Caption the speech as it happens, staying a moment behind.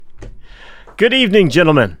Good evening,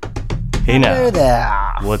 gentlemen. Hey now. Hello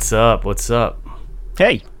there. What's up? What's up?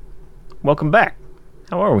 Hey, welcome back.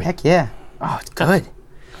 How are we? Heck yeah. Oh, it's good.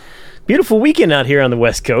 Beautiful weekend out here on the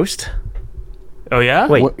West Coast. Oh yeah?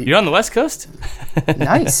 Wait. You're on the West Coast?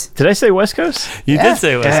 Nice. Did I say West Coast? You Yeah. did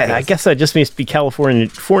say West Coast. I guess I just means to be California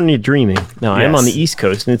dreaming. No, I am Yes. on the East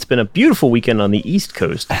Coast, and it's been a beautiful weekend on the East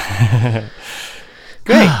Coast. Great.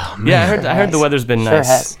 Yeah, I heard the Nice. weather's been Sure nice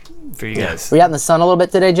has. for you guys. Were you out in the sun a little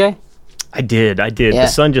bit today, Jay? I did. Yeah. The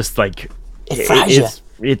sun just like It fries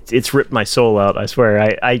you. it's ripped my soul out. I swear.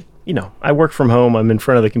 I work from home. I'm in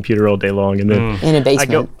front of the computer all day long, and then In a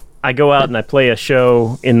basement. I go out and I play a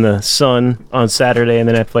show in the sun on Saturday, and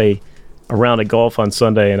then I play a round of golf on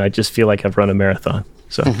Sunday, and I just feel like I've run a marathon.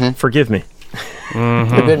 So forgive me. You're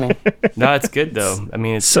good, man. No, it's good though. I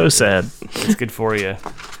mean, it's So sad. It's good for you.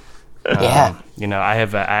 Yeah.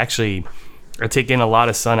 I take in a lot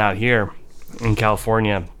of sun out here in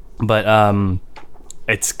California, but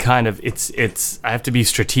it's kind of it's I have to be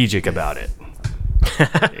strategic about it.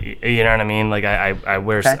 You know what I mean? Like I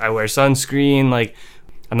wear sunscreen. Like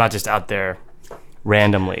I'm not just out there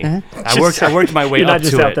randomly. I worked my way You're up not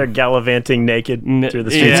just to out it. there gallivanting naked through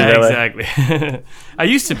the streets Yeah, of LA. exactly. I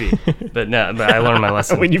used to be, but I learned my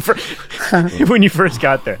lesson. When you first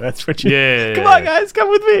got there, that's what you. Yeah. Come on, guys, come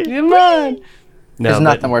with me. Come on. No, There's but-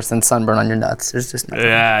 nothing worse than sunburn on your nuts. There's just nothing.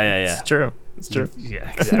 Yeah. It's true. It's true.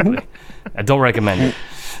 Yeah, exactly. I don't recommend it.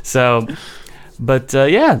 So, but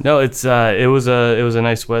it was a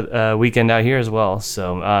nice weekend out here as well.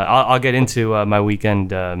 So I'll get into my weekend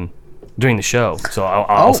during the show. So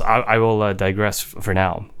I will digress for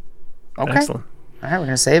now. Okay. Excellent. All right, we're going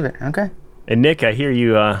to save it. Okay. And Nick, I hear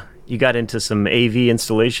you got into some AV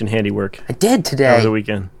installation handiwork I did over today. the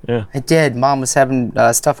weekend. Yeah. I did. Mom was having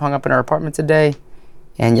stuff hung up in her apartment today.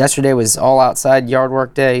 And yesterday was all outside yard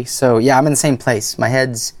work day. So, yeah, I'm in the same place.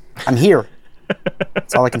 I'm here.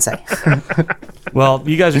 That's all I can say. Well,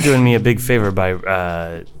 you guys are doing me a big favor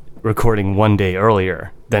by recording one day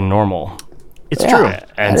earlier than normal. It's Yeah. true.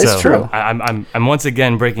 And That is so true. I'm once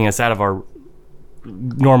again breaking us out of our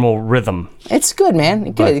normal rhythm. It's good,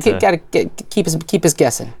 man. Good. But, Gotta keep us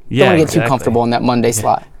guessing. Yeah, Don't want to get too exactly. comfortable in that Monday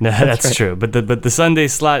slot. No, that's true. But the Sunday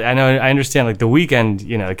slot, I understand. Like the weekend,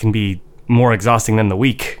 it can be more exhausting than the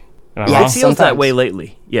week. Am I Yeah, wrong? It feels that sometimes. way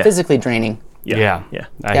lately. Yeah. Physically draining. Yeah. Yeah.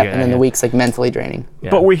 I Yeah, hear- and then I the hear- week's like mentally draining.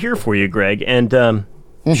 yeah. But we're here for you, Greg. And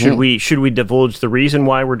should we divulge the reason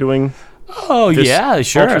why we're doing? Oh this yeah,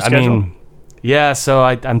 sure. ultra I schedule? mean, yeah. So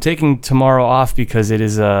I'm taking tomorrow off because it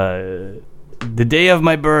is the day of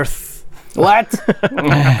my birth. What?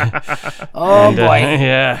 Oh And, boy.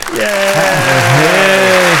 yeah.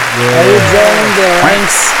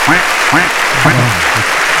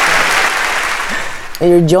 Are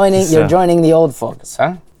you joining the ranks? You're joining the old folks,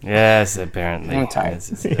 huh? Yes, apparently. I'm tired.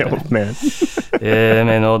 Yeah, old man. Yeah, I'm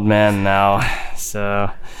an old man now, so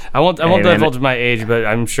I won't man, divulge my age, but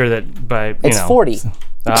I'm sure that by It's 40.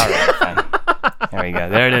 All right, fine. There we go.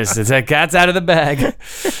 There it is. It's that cat's out of the bag.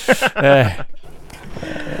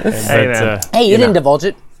 Hey, man. Hey, you didn't divulge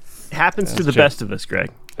it. Happens to the true. best of us, Greg.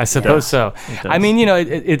 I suppose so. I mean,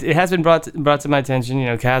 it has been brought to my attention.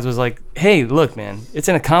 Kaz was like, "Hey, look, man, it's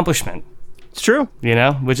an accomplishment." It's true.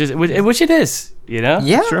 Which it is. Yeah.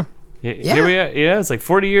 It's true. Here we are. It's like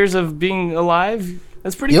 40 years of being alive.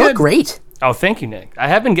 That's pretty You good. look great. Oh, thank you, Nick. I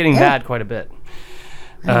have been getting bad quite a bit.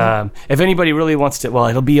 If anybody really wants to, well,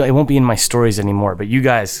 it won't be in my stories anymore. But you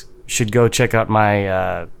guys should go check out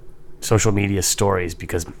my social media stories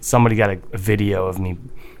because somebody got a video of me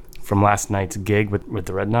from last night's gig with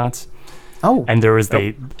the Red Knots, Oh. and there was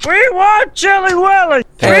We want Chili Willy.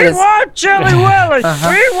 There it is. want Chili Willy.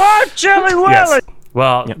 We want Chili Willy. Yes.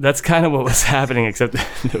 Well, that's kind of what was happening, except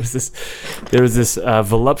there was this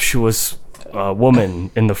voluptuous woman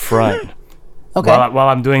in the front Okay. while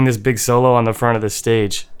I'm doing this big solo on the front of the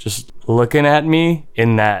stage, just looking at me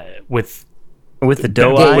in that with With the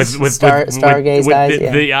doe Gaze. eyes. Stargaze eyes,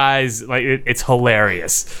 yeah. the eyes, like it's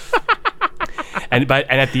hilarious. and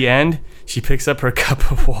at the end, she picks up her cup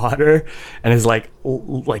of water and is like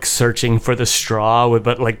searching for the straw,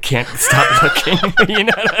 but like can't stop looking.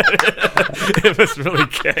 It was really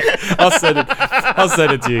good. I'll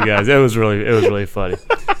send it to you guys. It was really funny.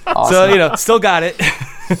 Awesome. So still got it.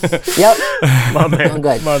 Yep. My man. Doing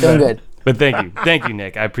good. My Doing man. good. But thank you,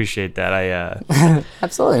 Nick. I appreciate that.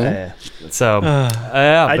 Absolutely, man.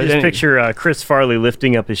 I just picture Chris Farley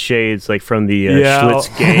lifting up his shades like from the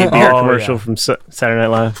Schlitz Gay beer commercial from Saturday Night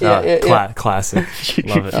Live. Yeah. Classic.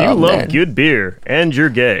 Love If it. you Oh, love man. good beer and you're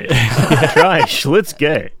gay, try Schlitz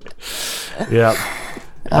Gay. Yeah.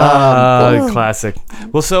 Classic.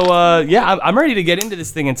 Well, so yeah, I'm ready to get into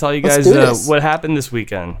this thing and tell you Let's guys do this. what happened this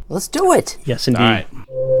weekend. Let's do it. Yes, indeed. All right.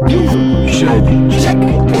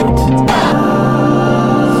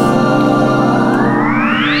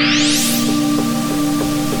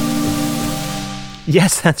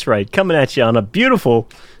 Yes, that's right. Coming at you on a beautiful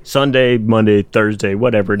Sunday, Monday, Thursday,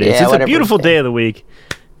 whatever it is. Yeah, It's a whatever beautiful day. day of the week.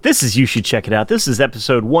 This is You Should Check It Out. This is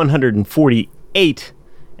episode 148.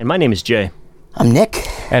 And my name is Jay. I'm Nick.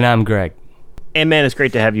 And I'm Greg. And man, it's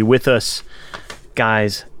great to have you with us.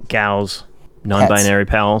 Guys, gals, non-binary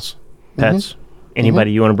pals, pets.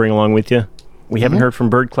 Anybody you want to bring along with you? We haven't heard from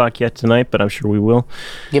Bird Clock yet tonight, but I'm sure we will.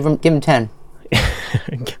 Give him 10.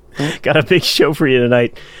 Got a big show for you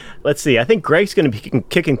tonight. Let's see. I think Greg's going to be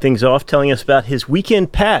kicking things off, telling us about his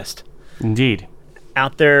weekend past. Indeed.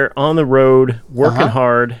 Out there on the road, working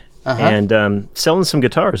hard, and selling some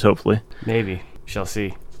guitars, hopefully. Maybe. Shall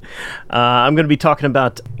see. I'm going to be talking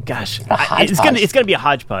about, it's going to be a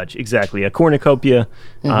hodgepodge, exactly. A cornucopia,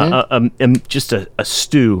 just a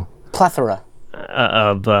stew Plethora.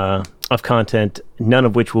 of content, none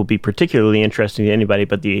of which will be particularly interesting to anybody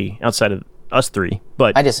but the outside of us three.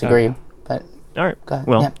 But I disagree, but all right. ahead.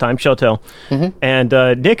 Well, Yeah. time shall tell. And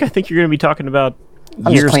Nick, I think you're going to be talking about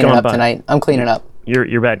I'm years just cleaning gone up by. tonight. I'm cleaning up.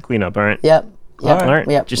 You're bad cleanup, all right? Yep. Yep. All right.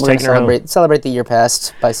 Yep. Just We're gonna taking it home. celebrate the year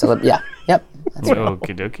past by Yeah. Yep.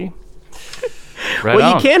 Okie dokie. Right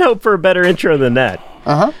Well, on. you can't hope for a better intro than that.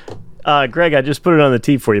 Greg, I just put it on the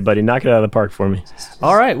tee for you, buddy. Knock it out of the park for me.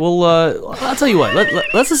 All right. Well, I'll tell you what.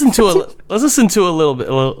 Let's listen to a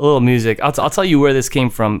little music. I'll tell you where this came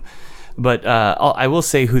from, but I will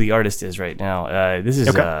say who the artist is right now. This is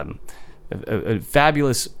a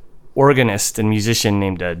fabulous organist and musician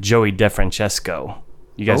named Joey DeFrancesco.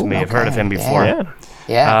 You guys may have heard of him before. Yeah.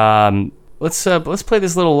 Yeah. Let's play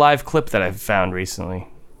this little live clip that I found recently,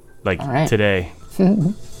 right. today.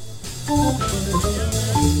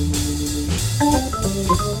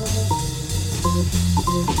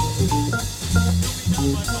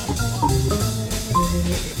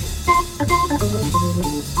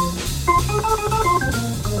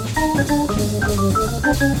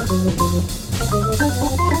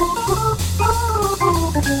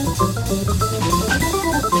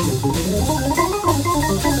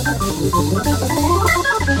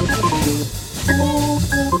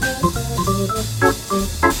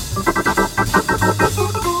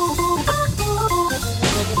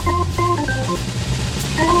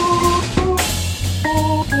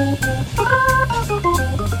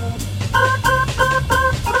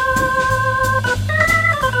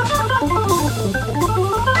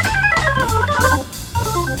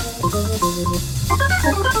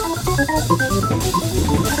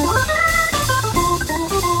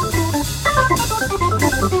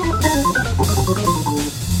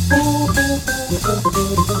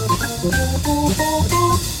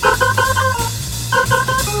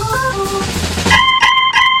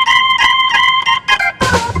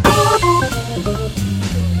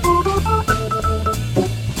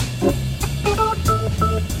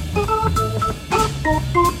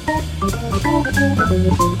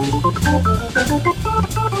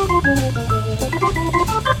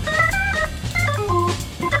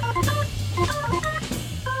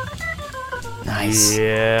 Nice.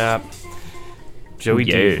 Yeah. Joey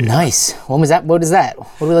D. Nice. When was that? What is that?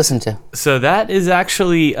 What do we listen to? So that is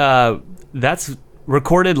actually that's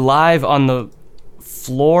recorded live on the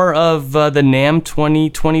floor of the NAMM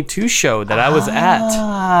 2022 show that I was at.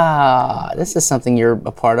 Ah, this is something you're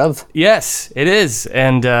a part of. Yes, it is.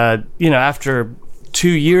 And after 2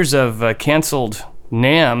 years of canceled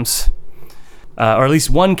NAMMs, or at least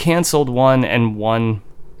one canceled one and one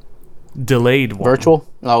delayed one. Virtual?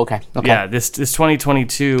 Oh, okay. Okay. Yeah, this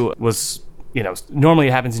 2022 was, normally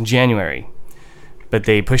it happens in January, but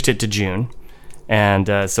they pushed it to June.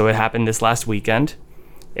 And so it happened this last weekend.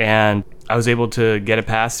 And I was able to get a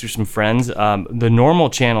pass through some friends. The normal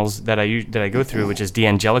channels that I go through, which is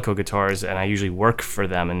D'Angelico Guitars, and I usually work for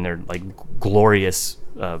them in their glorious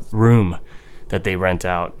room that they rent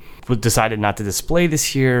out. Decided not to display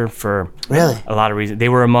this year for Really? a lot of reasons. They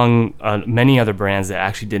were among many other brands that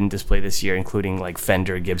actually didn't display this year, including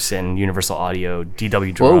Fender, Gibson, Universal Audio,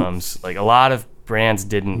 DW Drums. A lot of brands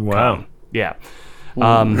didn't. Wow. Come. Yeah.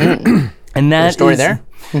 And that story is- there?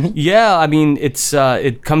 Yeah, I mean,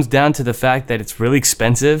 it comes down to the fact that it's really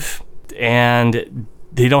expensive and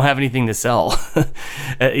they don't have anything to sell.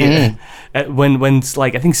 When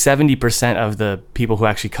I think 70% of the people who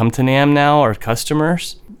actually come to NAMM now are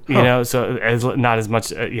customers, so not as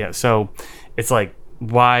much. So it's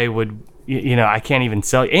why would I can't even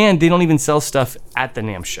sell, and they don't even sell stuff at the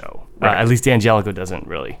NAMM show. At least Angelico doesn't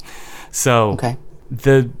really. So Okay.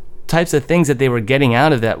 the types of things that they were getting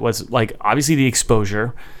out of that was like obviously the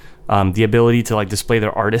exposure, the ability to like display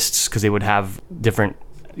their artists, because they would have different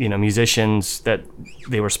musicians that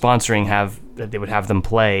they were sponsoring that they would have them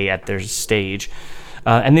play at their stage,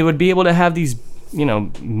 and they would be able to have these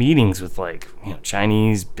meetings with like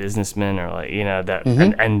Chinese businessmen or like that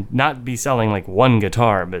and not be selling like one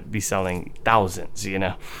guitar but be selling thousands,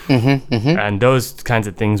 and those kinds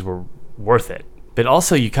of things were worth it. But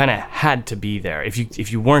also you kind of had to be there.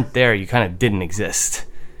 If you weren't there, you kind of didn't exist.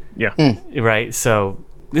 Yeah. Right. So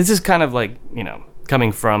this is kind of like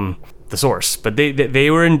coming from the source, but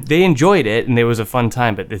they enjoyed it and it was a fun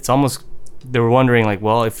time. But it's almost they were wondering like,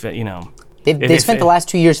 well, if They spent the last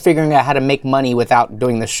 2 years figuring out how to make money without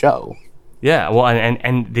doing the show. Yeah, well,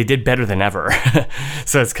 and they did better than ever.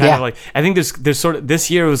 So it's kind of like, I think there's sort of, this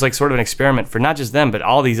year was like sort of an experiment for not just them, but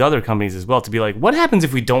all these other companies as well, to be like, what happens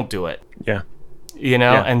if we don't do it? Yeah.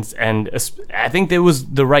 And I think it was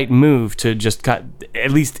the right move to just cut, at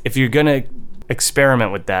least if you're going to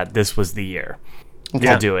experiment with that, this was the year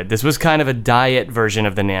to do it. This was kind of a diet version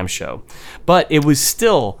of the NAMM show, but it was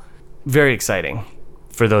still very exciting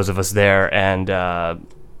for those of us there, and I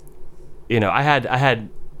had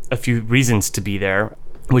a few reasons to be there,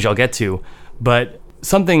 which I'll get to, but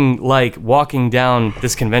something like walking down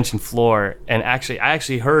this convention floor, and I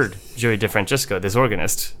actually heard Joey DeFrancesco, this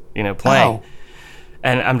organist, playing,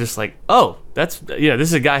 and I'm just like, oh, that's this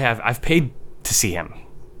is a guy I've paid to see him.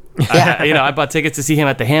 I bought tickets to see him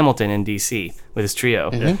at the Hamilton in DC with his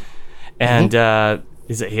trio, and.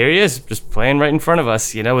 Here he is, just playing right in front of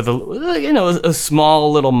us, with a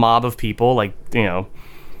small little mob of people, like kind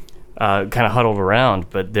of huddled around.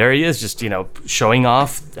 But there he is, just showing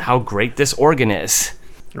off how great this organ is,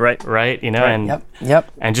 right, and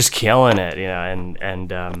and just killing it,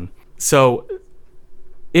 and so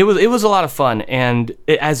it was a lot of fun, and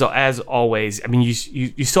as always, I mean,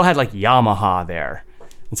 you still had like Yamaha there,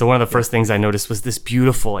 and so one of the first things I noticed was this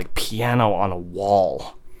beautiful like piano on a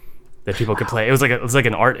wall that people could play. It was like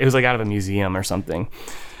an art. It was like out of a museum or something.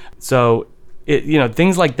 So,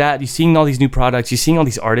 things like that. You're seeing all these new products. You're seeing all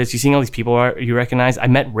these artists. You're seeing all these people you recognize. I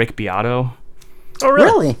met Rick Beato. Oh,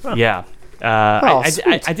 really? Yeah.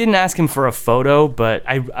 I didn't ask him for a photo, but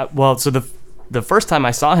so the first time I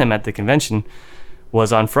saw him at the convention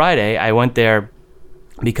was on Friday. I went there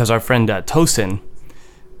because our friend Tosin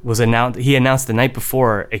he announced the night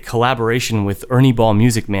before a collaboration with Ernie Ball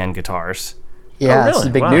Music Man guitars. Yeah, this is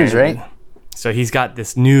big news, right? So he's got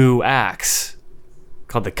this new axe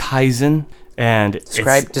called the Kaizen, and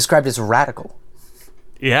described as radical.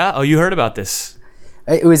 Yeah. Oh, you heard about this?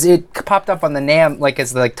 It popped up on the NAMM, like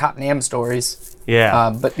as the top NAMM stories.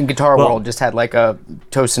 Yeah. But in Guitar World just had like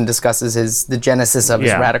Tosin discusses the genesis of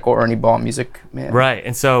his radical Ernie Ball Music Man. Right,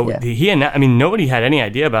 and so nobody had any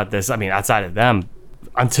idea about this. I mean, outside of them,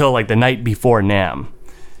 until like the night before NAMM.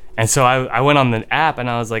 And so I went on the app and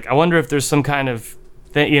I was like, I wonder if there's some kind of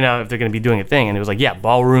thing, if they're going to be doing a thing. And it was like, yeah,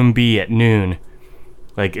 Ballroom B at noon,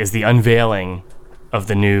 like, is the unveiling of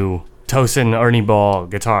the new Tosin Ernie Ball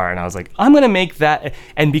guitar. And I was like, I'm going to make that.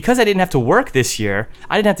 And because I didn't have to work this year,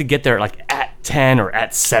 I didn't have to get there like at 10 or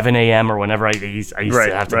at 7 a.m. or whenever I used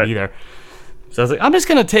to have to be there. So I was like, I'm just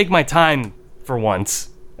going to take my time for once.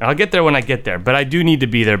 I'll get there when I get there. But I do need to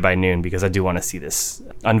be there by noon because I do want to see this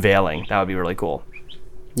unveiling. That would be really cool.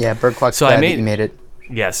 Yeah, Bird Clock's glad that you made it.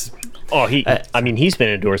 Yes. Oh, he's been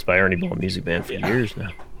endorsed by Ernie Ball Music Band for years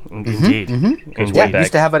now. Indeed. Yeah, he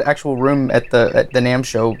used to have an actual room at the NAMM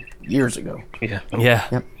show years ago. Yeah.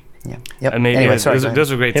 Yep. I mean, anyway, those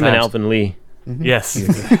were great times. Him and Alvin Lee. Yes.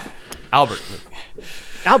 Albert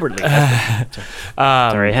Lee.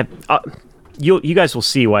 Sorry. You guys will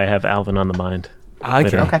see why I have Alvin on the mind.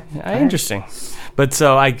 Okay. Interesting. But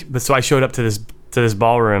so I showed up to this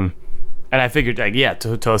ballroom. And I figured, like,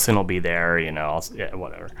 Tosin will be there,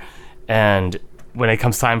 whatever. And when it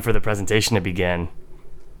comes time for the presentation to begin,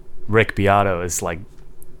 Rick Beato is, like,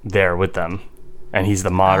 there with them. And he's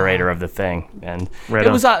the moderator of the thing. And it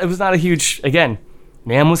was not a huge, again,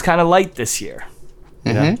 NAMM was kind of light this year.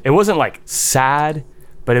 It wasn't, like, sad,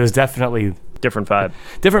 but it was definitely... Different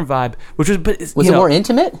vibe. Which was... But was it more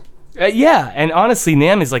intimate? Yeah. And honestly,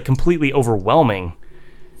 NAMM is, like, completely overwhelming.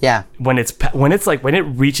 Yeah. When it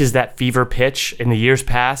reaches that fever pitch in the years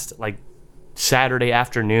past, like Saturday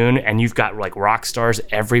afternoon, and you've got like rock stars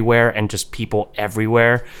everywhere and just people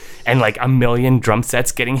everywhere, and like a million drum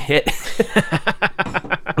sets getting hit.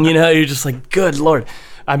 You're just like, good Lord.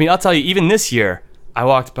 I mean, I'll tell you, even this year, I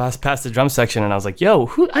walked past the drum section and I was like, yo,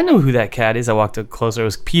 I know who that cat is. I walked up closer. It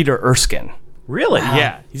was Peter Erskine. Really?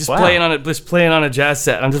 Yeah, he's just playing on a jazz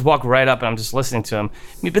set. I'm just walking right up and I'm just listening to him.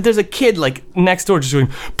 But there's a kid like next door just going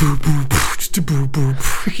boo boo boo boo boo boo.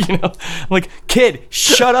 You know, I'm like, kid,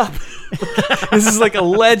 shut up. This is like a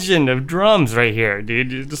legend of drums right here,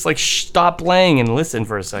 dude. You just like stop playing and listen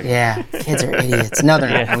for a second. Yeah, kids are idiots. No,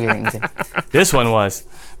 they're not. We're anything. This one was.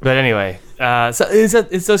 But anyway, so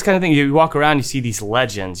it's those kind of things. You walk around, you see these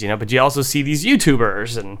legends, you know, but you also see these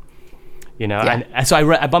YouTubers, and you know, and so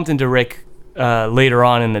I bumped into Rick later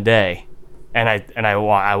on in the day, and I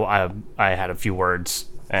had a few words,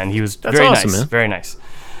 and he was very awesome, nice, man. very nice.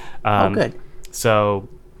 Good. So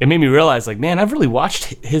it made me realize, like, man, I've really watched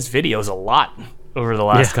his videos a lot over the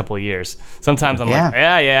last couple of years. Sometimes I'm like,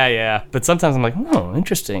 yeah, but sometimes I'm like, oh,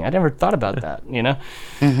 interesting. I never thought about that, you know.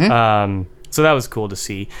 Mm-hmm. So that was cool to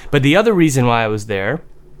see. But the other reason why I was there,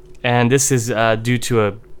 and this is due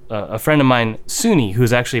to a friend of mine, Suni,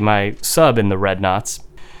 who's actually my sub in the Red Knots,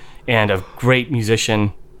 and a great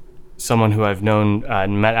musician, someone who I've known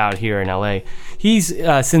and met out here in LA. He's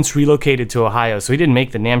since relocated to Ohio, so he didn't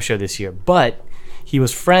make the NAMM show this year, but he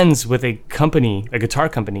was friends with a guitar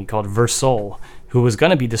company called Versol, who was going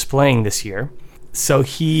to be displaying this year. So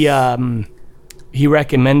he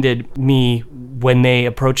recommended me when they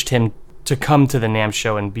approached him to come to the NAMM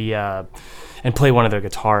show and be and play one of their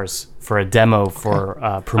guitars for a demo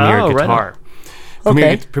for Premier Guitar.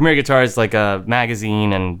 Right. Premier Guitar is like a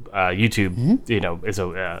magazine, and YouTube, you know, is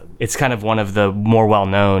it's kind of one of the more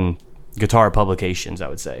well-known guitar publications, I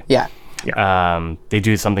would say. Yeah. They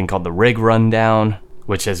do something called the Rig Rundown,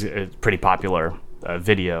 which is a pretty popular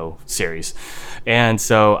video series, and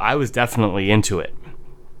so I was definitely into it.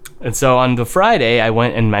 And so on the Friday, I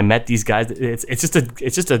went and I met these guys. It's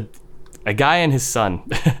just a guy and his son,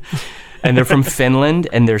 and they're from Finland,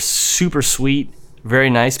 and they're super sweet,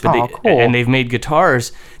 very nice. But cool. And they've made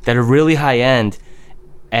guitars that are really high end,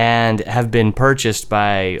 and have been purchased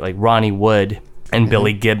by like Ronnie Wood and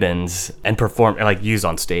Billy Gibbons, and like used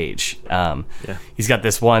on stage. He's got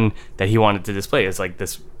this one that he wanted to display. It's like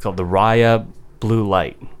this called the Raya Blue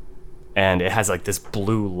Light, and it has like this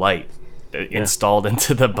blue light installed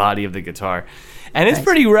into the body of the guitar, and it's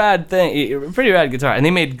pretty rad guitar. And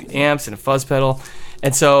they made amps and a fuzz pedal,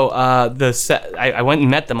 and so I went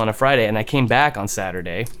and met them on a Friday, and I came back on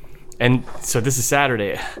Saturday, and so this is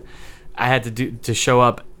Saturday. I had to show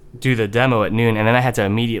up, do the demo at noon, and then I had to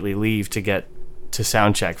immediately leave to get to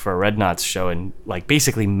sound check for a Red Knots show in like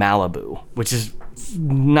basically Malibu, which is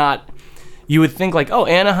not. You would think like, oh,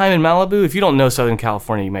 Anaheim and Malibu. If you don't know Southern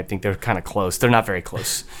California, you might think they're kind of close. They're not very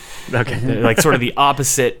close. Okay. They're like sort of the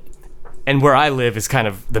opposite, and where I live is kind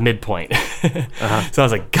of the midpoint. So I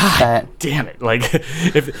was like, God damn it! Like,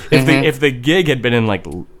 if the gig had been in like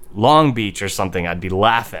Long Beach or something, I'd be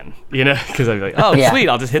laughing, you know, because I'd be like, oh, sweet,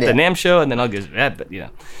 I'll just hit the NAMM show and then I'll get that. But you know,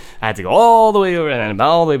 I had to go all the way over and then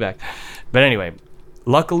all the way back. But anyway,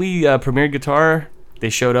 luckily, Premier Guitar, they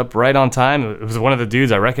showed up right on time. It was one of the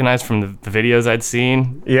dudes I recognized from the videos I'd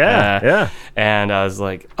seen. Yeah. And I was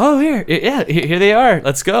like, oh, here they are.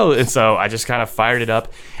 Let's go. And so I just kind of fired it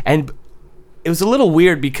up. And it was a little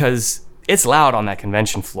weird because it's loud on that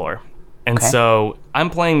convention floor. And so I'm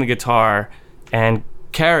playing the guitar, and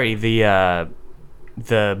Carrie, the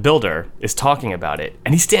builder, is talking about it,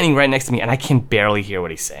 and he's standing right next to me, and I can barely hear what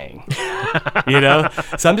he's saying. You know,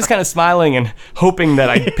 so I'm just kind of smiling and hoping that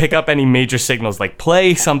I pick up any major signals, like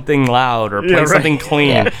play something loud or play something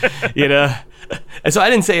clean. You know, and so I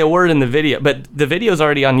didn't say a word in the video, but the video's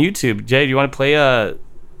already on YouTube. Jay, do you want to play a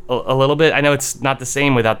little bit? I know it's not the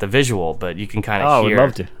same without the visual, but you can kind of hear. I would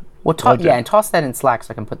love to. Well, and toss that in Slack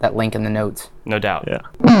so I can put that link in the notes. No doubt. Yeah.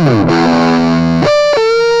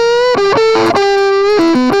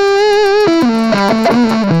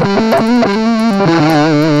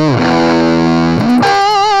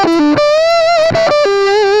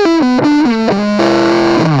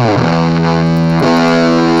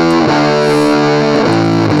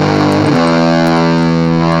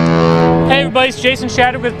 Hey everybody, it's Jason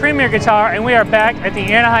Shadwick with Premier Guitar, and we are back at the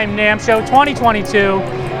Anaheim NAMM Show 2022.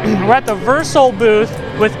 We're at the Versol booth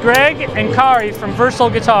with Greg and Kari from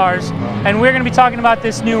Versol Guitars, and we're going to be talking about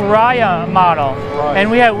this new Raya model. Right. And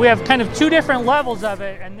we have kind of two different levels of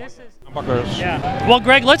it, and this is... Yeah. Well,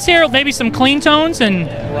 Greg, let's hear maybe some clean tones and...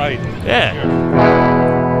 Right. Yeah.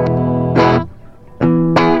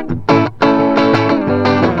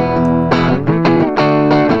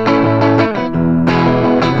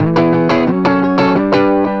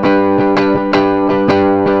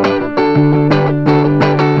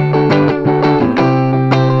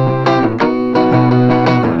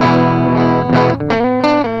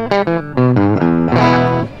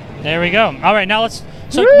 There we go. All right, now let's...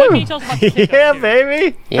 So what can you tell us about the pickups Yeah, here?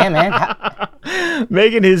 baby. Yeah, man.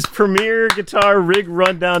 Making his premier guitar rig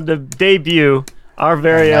rundown debut, our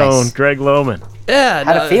very own Greg Lohman. Yeah.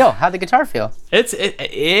 How'd it feel? How'd the guitar feel?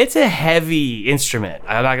 It's a heavy instrument.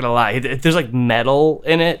 I'm not gonna lie. There's like metal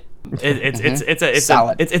in it. It's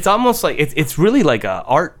solid. It's almost like it's really like a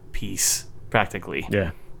art piece practically.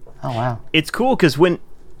 Yeah. Oh wow. It's cool because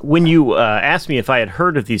when you asked me if I had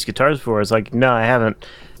heard of these guitars before, I was like, no, I haven't.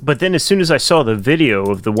 But then as soon as I saw the video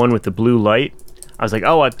of the one with the blue light, I was like,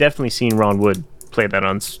 oh, I've definitely seen Ron Wood play that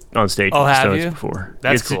on stage Oh, with the have Stones you? before.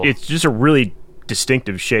 That's cool. It's just a really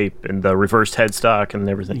distinctive shape and the reversed headstock and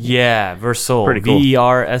everything. Yeah, Versoul. Pretty cool.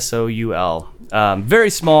 Versoul. Very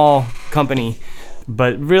small company,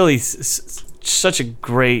 but really such a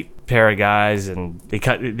great pair of guys, and they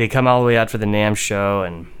come all the way out for the NAMM show,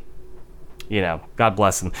 and God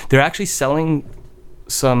bless them. They're actually selling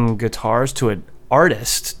some guitars to an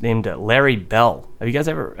artist named Larry Bell. Have you guys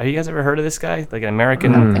ever heard of this guy? Like an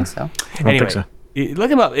American? I don't think so. Anyway, think so.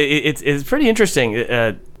 look him up. It's pretty interesting.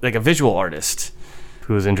 Like a visual artist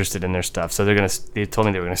who was interested in their stuff. So they told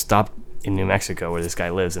me they were gonna stop in New Mexico where this guy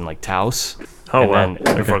lives in like Taos. Oh, and wow.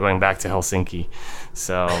 then before going back to Helsinki.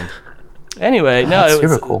 So anyway, no, That's it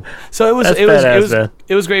was super cool. So it was That's it was badass, it was man.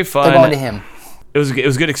 it was great They're fun. going to him. It was a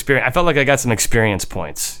good experience. I felt like I got some experience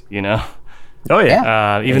points. Oh,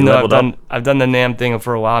 yeah. Even you though leveled I've done the NAMM thing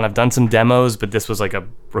for a while, and I've done some demos, but this was like a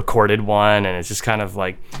recorded one, and it's just kind of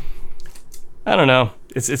like, I don't know.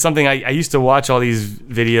 It's something I used to watch all these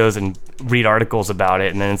videos and read articles about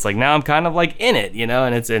it, and then it's like now I'm kind of like in it,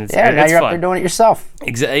 and it's Yeah, it's now you're fun. up there doing it yourself.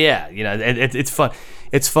 Yeah, it's fun.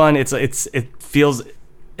 It's fun. It feels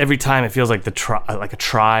every time it feels like like a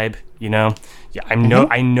tribe. Yeah,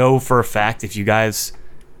 I know for a fact if you guys,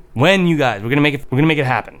 we're gonna make it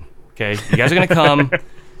happen. Okay, you guys are gonna come,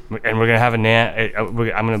 and we're gonna have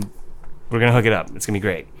we're gonna hook it up. It's gonna be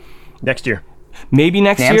great. Next year. Maybe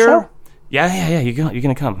next NAMM year. show? Yeah. You're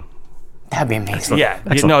gonna come. That'd be amazing. Yeah.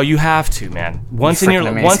 No, you have to, man. Once in your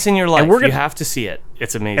life, you have to see it.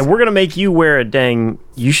 It's amazing. And we're going to make you wear a dang,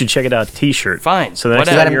 you should check it out t-shirt. Fine. So the next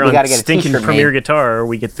Whatever. time you're We on gotta get a Stinking t-shirt Premier made. Guitar,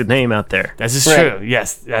 we get the name out there. This is Right. true.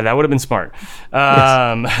 Yes, that would have been smart.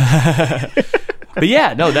 But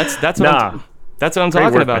yeah, no, that's what I'm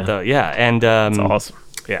talking work, about, man. though. Yeah, and Awesome.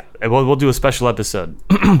 yeah, and we'll do a special episode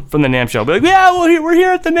from the NAMM show. Be like, yeah, we're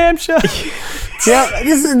here at the NAMM show. Yeah,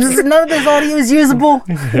 none of this audio is usable.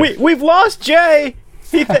 We've lost Jay.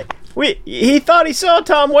 He thought he saw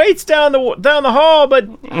Tom Waits down the hall, but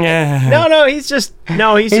Yeah. no, he's just playing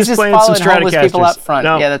some following homeless Stratocasters. people out front.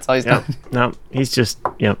 No, Yeah, that's all he's doing. No, he's just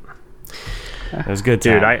It was good,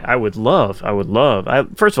 Dude, time. I would love.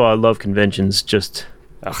 First of all, I love conventions just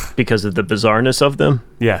because of the bizarreness of them.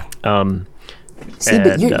 Yeah. See,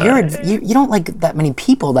 but And, you don't like that many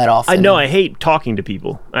people that often. I know I hate talking to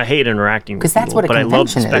people. I hate interacting with 'Cause that's people, what a but I love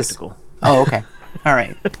the convention is. spectacle. Oh, okay. All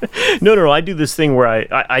right. No. I do this thing where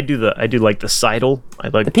I do like the sidle. I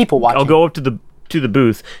like The people watching. I'll go up to the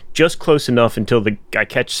booth just close enough until I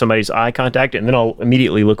catch somebody's eye contact, and then I'll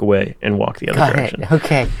immediately look away and walk the other Got direction. it.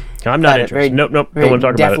 Okay. I'm not Got it. interested. Nope. Don't Very want to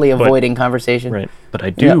talk about it. definitely but- avoiding conversation. Right, but I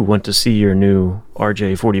do Yep. want to see your new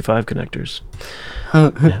RJ45 connectors.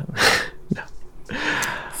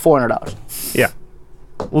 $400. Yeah.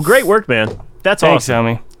 Well, great work, man. That's Thanks, awesome.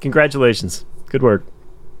 Tommy. Congratulations. Good work.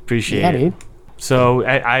 Appreciate Yeah, it. dude. So,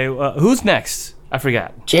 who's next? I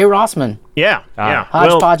forgot. Jay Rossman, Yeah. Yeah. Well,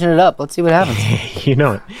 hodgepodging it up. Let's see what happens. you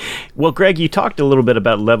know it. Well, Greg, you talked a little bit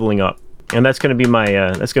about leveling up, and that's going to be my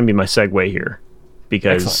segue here,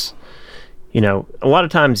 because Excellent. a lot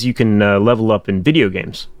of times you can level up in video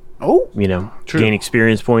games. Oh. Gain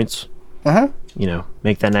experience points. Uh-huh.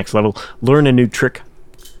 Make that next level. Learn a new trick,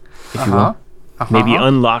 if you will. Maybe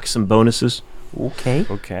unlock some bonuses. Okay.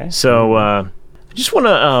 Okay. So I just want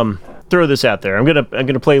to throw this out there. I'm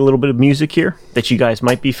gonna play a little bit of music here that you guys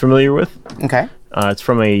might be familiar with. Okay. It's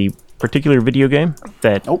from a particular video game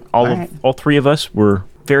that Oh, all alright. three of us were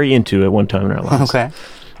very into at one time in our lives. Okay.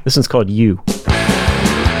 This one's called You.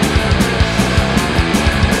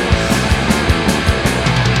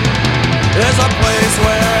 There's a place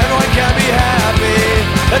where everyone can be happy.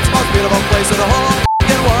 It's the most beautiful place in the whole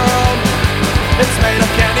f***ing world. It's made of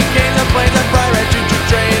candy canes and planes and bright red choo-choo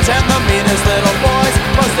trains and the meanest little boys,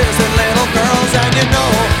 most innocent little girls. And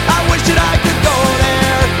I wish that I could go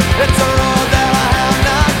there. It's a road that I have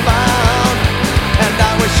not found. And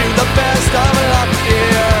I wish you the best of luck,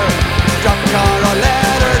 dear. Drop a car or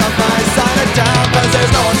letter on my side of town, 'cause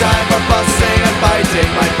there's no time for fussing and fighting,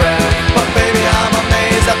 my friend. But baby, I'm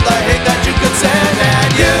amazed at the hate that you could send.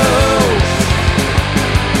 And you've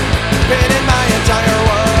been in my entire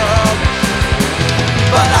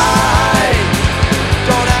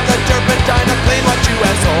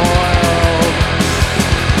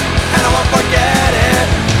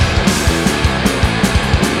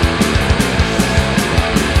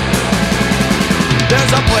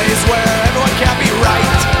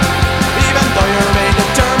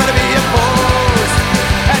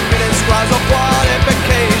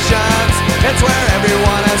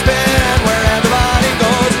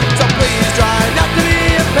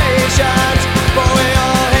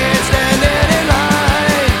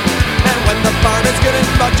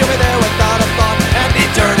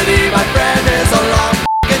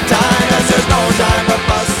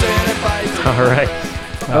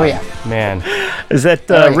Oh yeah, man. Does that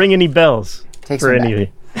Oh, yeah. ring any bells Takes for me any of you?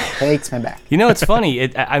 takes me back. You know, it's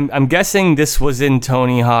funny. I'm guessing this was in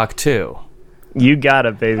Tony Hawk 2. You got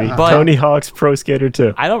it, baby. But- Tony Hawk's Pro Skater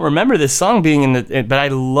 2. I don't remember this song being in the, but I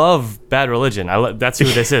love Bad Religion. That's who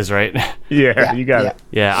this is, right? Yeah, you got it.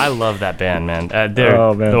 Yeah, I love that band, man.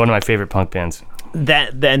 They're man. one of my favorite punk bands.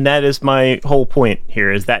 That is my whole point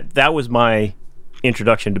here. Is that was my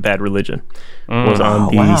introduction to Bad Religion. Was on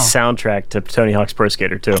the wow. soundtrack to Tony Hawk's Pro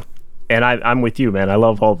Skater 2. And I'm with you, man. I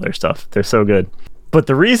love all their stuff. They're so good. But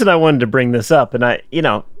the reason I wanted to bring this up, and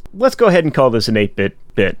let's go ahead and call this an 8-bit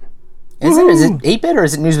bit. Is it 8-bit or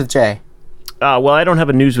is it News with Jay? Well, I don't have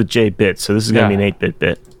a News with J bit, so this is going to be an 8-bit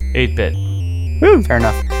bit. 8-bit. Fair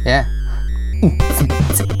enough. Yeah.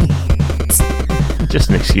 Just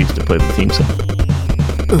an excuse to play the theme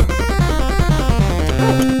song.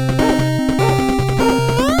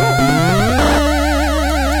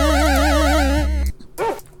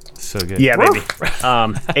 So good. Yeah, baby.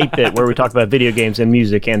 8-bit, where we talk about video games and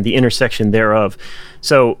music and the intersection thereof.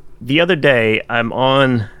 So the other day, I'm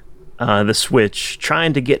on the Switch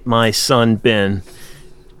trying to get my son Ben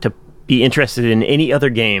to be interested in any other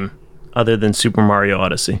game other than Super Mario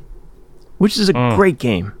Odyssey, which is a great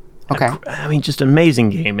game. Okay. I mean, just an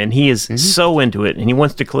amazing game, and he is so into it, and he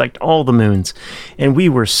wants to collect all the moons. And we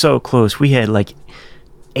were so close. We had like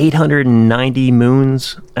 890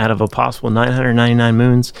 moons out of a possible 999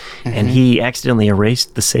 moons, and he accidentally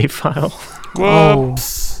erased the save file.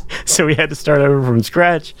 Whoops. So we had to start over from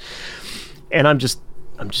scratch. And I'm just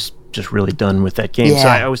really done with that game. So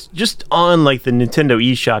Yeah. I was just on like the Nintendo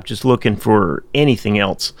eShop just looking for anything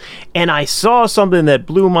else. And I saw something that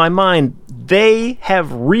blew my mind. They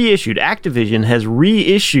have reissued, Activision has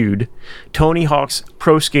reissued Tony Hawk's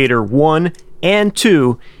Pro Skater 1 and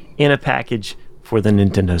 2 in a package for the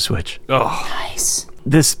Nintendo Switch. Oh, Nice.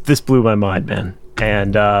 This blew my mind, man.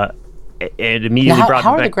 And it immediately Now, brought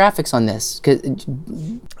how me are the back. graphics on this? 'Cause-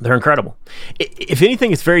 They're incredible. If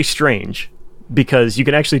anything, it's very strange because you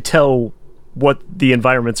can actually tell what the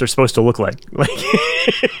environments are supposed to look like.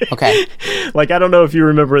 Okay. Like I don't know if you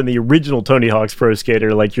remember in the original Tony Hawk's Pro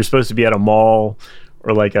Skater, like you're supposed to be at a mall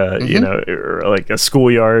or like a or like a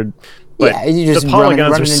schoolyard. But Yeah, you just the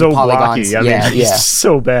polygons running are so into polygons. blocky. I mean, Yeah, it's yeah.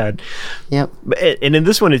 so bad. Yep. And in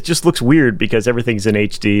this one, it just looks weird because everything's in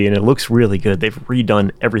HD and it looks really good. They've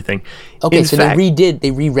redone everything. Okay, In so fact- they redid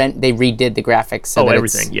the graphics. So that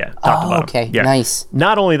it's- everything, yeah. Top to bottom. Okay, Yeah. nice.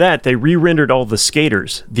 Not only that, they re-rendered all the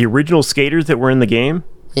skaters. The original skaters that were in the game,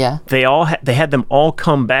 Yeah. they had them all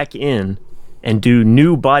come back in and do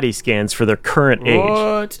new body scans for their current age.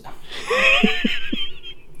 what?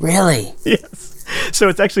 Really? Yes. So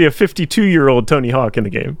it's actually a 52-year-old Tony Hawk in the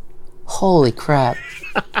game, Holy crap.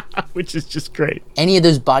 which is just great. Any of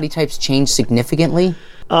those body types change significantly?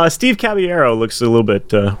 Steve Caballero looks a little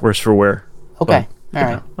bit worse for wear. Okay. All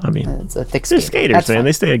right. I mean, It's a thick they're skater. skaters, That's man. fine.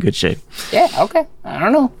 They stay in good shape. Yeah, okay. I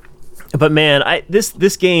don't know. But man,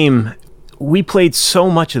 this game, we played so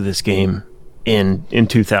much of this game in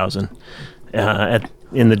 2000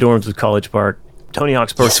 in the dorms of College Park. Tony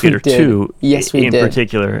Hawk's Pro Yes, we Skater did. 2 Yes, we in did.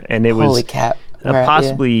 particular, and it Holy was cap. a Right,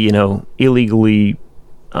 possibly illegally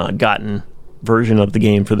gotten version of the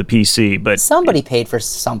game for the PC, but Somebody paid for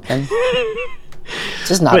something.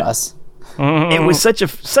 Just not But- us. it was such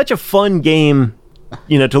a fun game,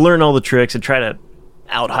 to learn all the tricks and try to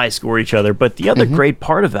out high score each other. But the other great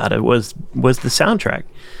part about it was the soundtrack.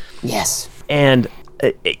 Yes. And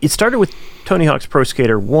it started with Tony Hawk's Pro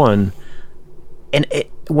Skater 1, and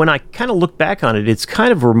when I kind of look back on it, it's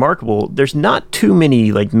kind of remarkable. There's not too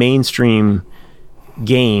many like mainstream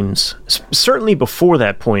games, certainly before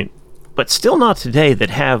that point, but still not today, that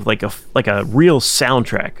have like a real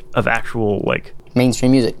soundtrack of actual like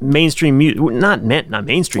Mainstream music. mainstream music. Not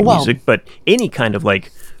mainstream Well- music, but any kind of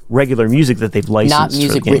like regular music that they've licensed. Not for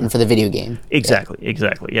music the game. written for the video game. Exactly,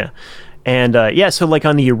 yeah. And so like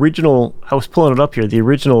on the original, I was pulling it up here, the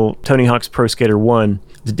original Tony Hawk's Pro Skater 1,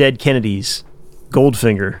 the Dead Kennedys,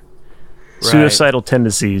 Goldfinger, Suicidal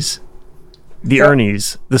Tendencies, the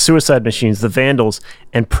Ernies, the Suicide Machines, the Vandals,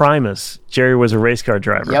 and Primus. Jerry was a race car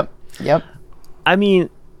driver. Yep. I mean,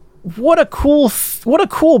 what a cool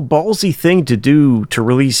ballsy thing to do, to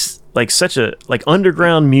release like such a like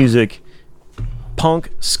underground music,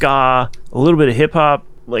 punk, ska, a little bit of hip hop,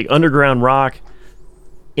 like underground rock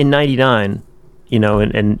in '99,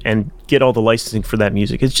 and get all the licensing for that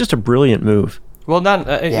music. It's just a brilliant move. Well,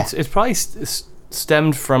 it's probably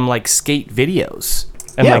stemmed from like skate videos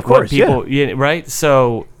and Yeah, like of course, what people, right?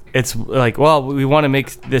 So it's like, well, we want to make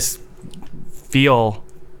this feel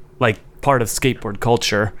like part of skateboard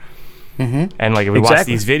culture, and like if we watch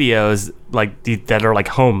Exactly. these videos like that are like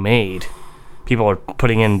homemade, people are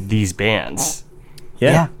putting in these bands.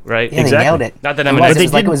 Yeah. Right? Yeah, Exactly. they nailed it. Not that it I'm was, an it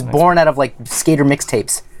was like it expert. was born out of like skater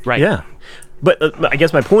mixtapes. Right. Yeah. But I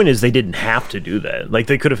guess my point is they didn't have to do that. Like,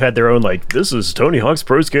 they could have had their own, like, this is Tony Hawk's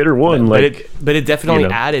Pro Skater 1. But it definitely you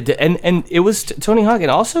know. added to, and it was Tony Hawk,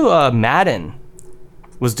 and also Madden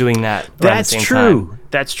was doing that around That's the same true. time.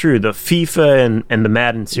 That's true. The FIFA and the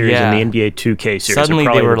Madden series Yeah. and the NBA 2K series. are Suddenly they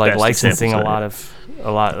probably were the like best licensing examples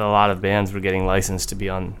a lot of bands were getting licensed to be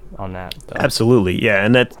on that. So. Absolutely, yeah.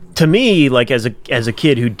 And that, to me, like, as a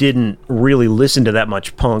kid who didn't really listen to that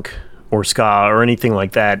much punk or ska or anything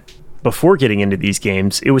like that before getting into these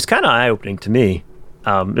games, it was kind of eye-opening to me.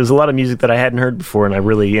 There's a lot of music that I hadn't heard before, and I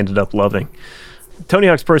really ended up loving. Tony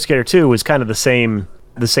Hawk's Pro Skater 2 was kind of the same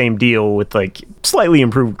deal with, like, slightly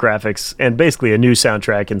improved graphics and basically a new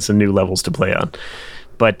soundtrack and some new levels to play on.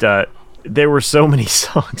 But there were so many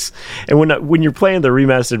songs, and when you're playing the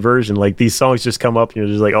remastered version, like, these songs just come up and you're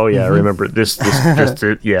just like, oh yeah, I remember this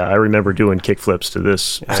yeah, I remember doing kickflips to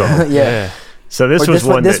this song. Yeah. So this Or was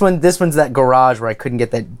this one's that garage where I couldn't get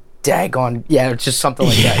that daggone. Yeah, it's just something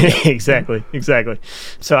like that. exactly.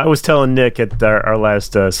 So I was telling Nick at our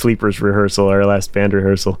last sleepers rehearsal, our last band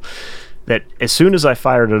rehearsal, that as soon as I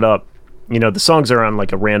fired it up, you know, the songs are on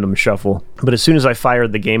like a random shuffle, but as soon as I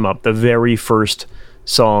fired the game up, the very first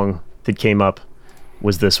song that came up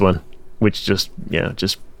was this one, which just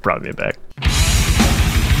brought me back.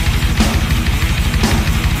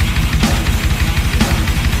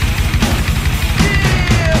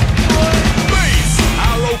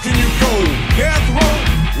 Can you go? Death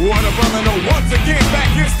row? What a brother, no. Once again, back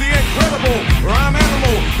is the incredible rhyme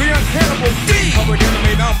animal, the uncannibal D. Public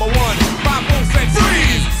enemy number 1. 5 volts said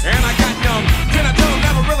freeze. And I got young. Then I tell him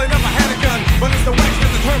never had a gun. But it's the wax that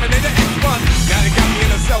the Terminator X1. Now they got me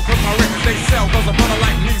in a cell cause my records they sell. Cause a brother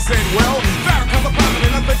like me said, well, Farrakhan's a prophet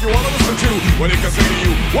and I think you ought to listen to what he can say to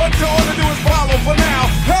you. What you ought to do is follow for now.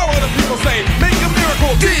 How will the people say? Make a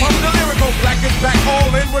miracle. Pump the lyrical. Black is back all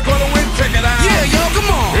in. We're gonna win. Check it out. Yeah, yo, come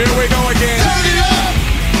on. Here we go again. Turn it up!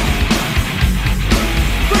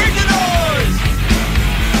 Bring the noise!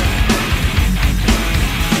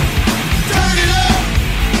 Turn it up!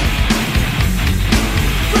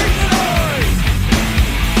 Bring the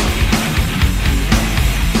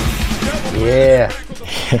noise! Yeah.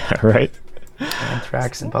 Right?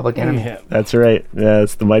 Anthrax and Public Enemy. Yeah. That's right. Yeah,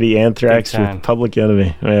 it's the mighty Anthrax Big time. with Public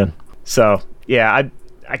Enemy, man. So, yeah,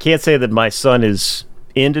 I can't say that my son is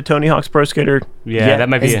into Tony Hawk's Pro Skater. Yeah, yet, that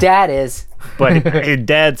might be His dad is. but his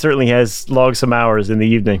dad certainly has logged some hours in the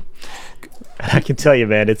evening. And I can tell you,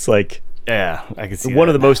 man, it's like Yeah, I can see one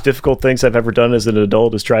of that. the most difficult things I've ever done as an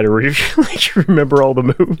adult is try to remember all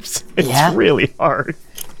the moves. It's Yeah? really hard.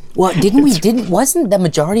 Well, wasn't the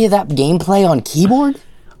majority of that gameplay on keyboard?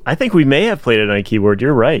 I think we may have played it on a keyboard.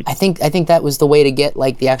 You're right. I think that was the way to get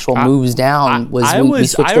like the actual moves down. We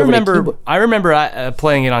switched over to keyboard. I remember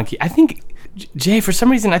playing it on key. I think Jay, for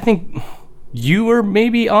some reason, I think you were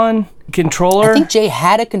maybe on controller. I think Jay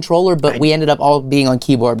had a controller, but we ended up all being on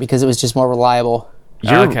keyboard because it was just more reliable.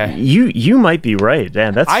 Okay. You might be right,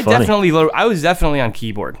 man. That's funny. I was definitely on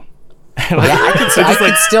keyboard. Yeah, I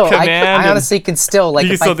could still. command I honestly can still like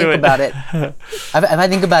You if can I still do think it. about it. If I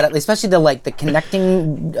think about it, especially the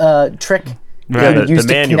connecting trick. Right. that you would use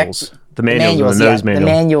The to manuals. connect- The manuals and the nose manual. The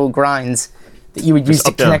manual grinds that you would use to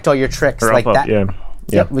up, down. connect all your tricks Or like up, that. yeah.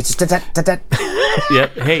 Yep. Which is that.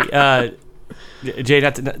 Yep. Hey, Jay,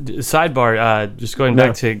 sidebar. Just going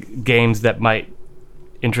back to games that might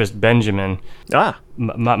interest Benjamin. Ah,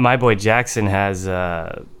 My boy Jackson has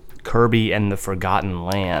Kirby and the Forgotten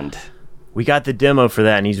Land. we got the demo for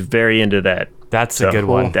that, and he's very into that. That's So, a good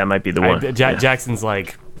one. That might be the one. Yeah. Jackson's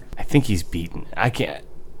like, I think he's beaten. I can't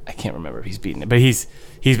remember if he's beaten it, but he's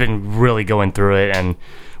been really going through it, and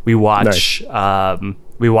we watch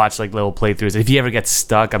like little playthroughs. If he ever gets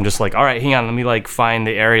stuck, I'm just like, all right, hang on, let me like find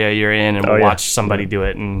the area you're in, and we'll yeah. watch somebody do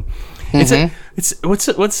it. And it's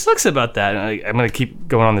what sucks about that. And I'm gonna keep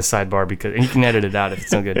going on this sidebar because and you can edit it out if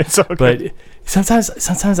it's no good. It's all good. But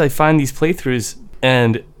sometimes I find these playthroughs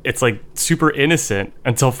and it's like super innocent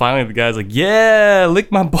until finally the guy's like, yeah,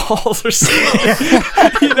 lick my balls or something.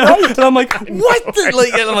 You know? And I'm like, what the?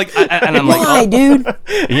 Like, and I'm like, Why, dude?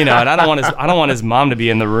 you know, and I don't want his mom to be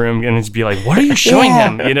in the room and just be like, what are you showing Yeah.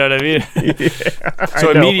 him? You know what I mean? So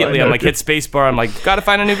I know, immediately I know. I'm like, hit spacebar. I'm like, gotta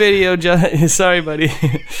find a new video. Sorry, buddy.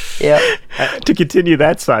 Yep. To continue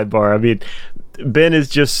that sidebar, I mean, Ben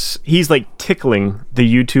is he's like tickling the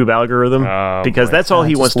YouTube algorithm because boy. that's all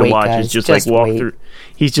he wants to wait, watch guys. is just Just like walk wait. through.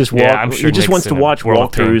 He's just Yeah, I'm sure he just Nick's wants to in a watch world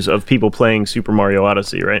of pain. walkthroughs of people playing Super Mario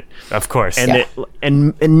Odyssey, right? Of course. And Yeah.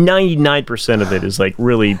 and 99% of it is like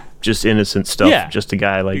really just innocent stuff, Yeah, just a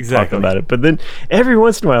guy like exactly. talking about it. But then every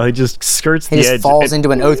once in a while he just skirts He the just edge. falls and-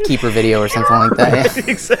 into an Oathkeeper video or something like that. Yeah.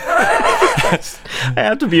 Exactly. I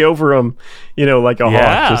have to be over him, like a hawk.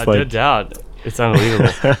 Yeah, Just no like doubt. It's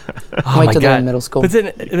unbelievable. Oh Wait my till they're God. in middle school. But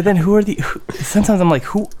then who are sometimes I'm like,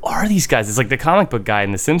 who are these guys? It's like the comic book guy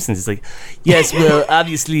in The Simpsons. It's like, yes, well,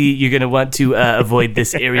 obviously you're going to want to avoid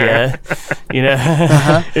this area,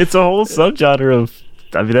 it's a whole subgenre of.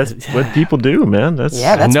 I mean, that's what people do, man. That's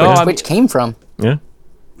Yeah, that's No, where I'm- Twitch came from. yeah.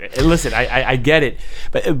 Listen, I get it.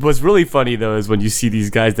 But what's really funny, though, is when you see these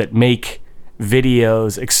guys that make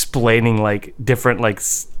videos explaining like different like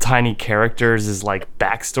tiny characters as like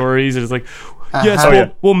backstories. It's like,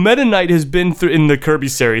 yes, well, Meta Knight has been through in the Kirby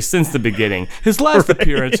series since the beginning. His last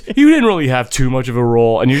appearance, he didn't really have too much of a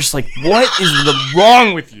role, and you're just like, what is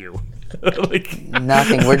wrong with you? Like,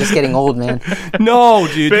 Nothing. We're just getting old, man. no,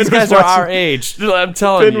 dude, these Ben guys was are watching- our age. I'm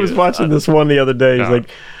telling Ben you. was watching this one the other day. He's like,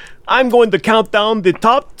 I'm going to count down the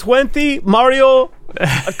top 20 Mario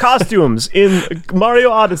costumes in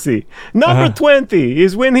Mario Odyssey. Number 20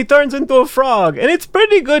 is when he turns into a frog, and it's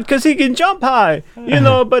pretty good because he can jump high,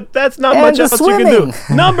 but that's not And much the else you can do.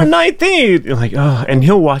 swimming. Number 19, you're like, oh, and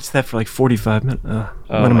he'll watch that for like 45 minutes.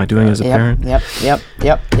 What am I doing as a parent? Yep.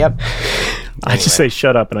 I just say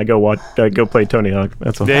shut up and I go play Tony Hawk.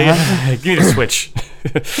 That's all. Give me the Switch.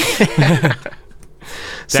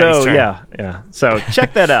 So turn. yeah. So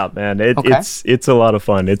check that out, man. Okay. It's a lot of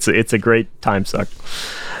fun. It's a great time suck.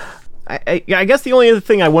 I guess the only other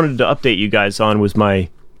thing I wanted to update you guys on was my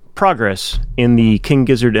progress in the King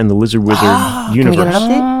Gizzard and the Lizard Wizard Can we universe. get an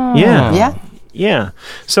update? Yeah. Yeah.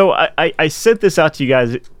 So I sent this out to you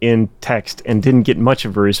guys in text and didn't get much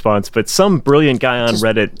of a response, but some brilliant guy on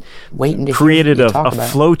Reddit Waiting to created hear a you talk about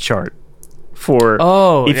it. flow chart for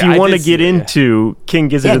if yeah, you I want to did see get that, yeah. into King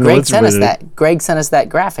Gizzard Yeah, and the Greg Lizard sent us Wizard. that. Greg sent us that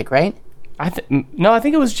graphic, right? I think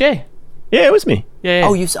it was Jay. Yeah, it was me. Yeah.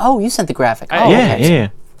 Oh, you sent the graphic. I- Oh, Yeah,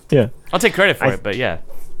 okay. yeah. I'll take credit for it, but yeah,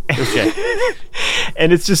 it was Jay.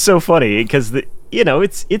 And it's just so funny because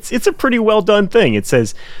it's a pretty well done thing. It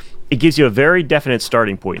says it gives you a very definite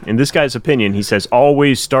starting point. In this guy's opinion, he says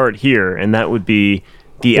always start here, and that would be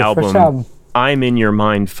the first album album. "I'm in Your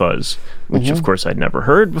Mind Fuzz," which of course I'd never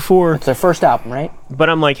heard before. It's their first album, right? But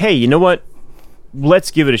I'm like, hey, you know what?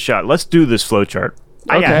 Let's give it a shot. Let's do this flowchart.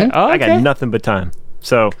 I Okay. got nothing but time.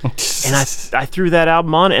 So, and I threw that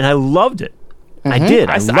album on, and I loved it. I did.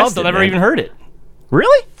 I I loved still it, never man. even heard it.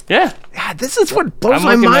 Really? Yeah. God, this is what blows I'm my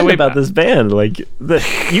working my mind way about back. this band. Like, you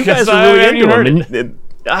guys That's are why I really haven't into even them.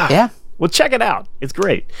 heard Yeah. Well, check it out. It's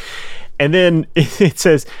great. And then it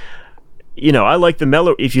says, I like the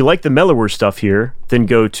mellow. If you like the mellower stuff here, then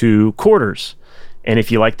go to Quarters. And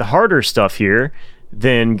if you like the harder stuff here,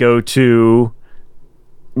 then go to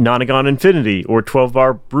Nonagon Infinity or 12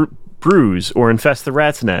 Bar Brews or Infest the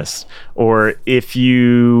Rat's Nest. Or if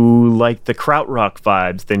you like the krautrock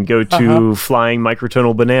vibes, then go to Flying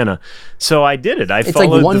Microtonal Banana. So I did it. I It's followed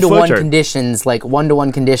like the one-to-one flowchart. conditions, like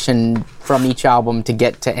one-to-one condition from each album to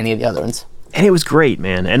get to any of the other ones. And it was great,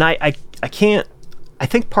 man. And I can't. I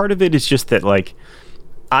think part of it is just that like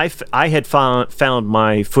I had found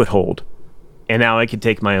my foothold, and now I can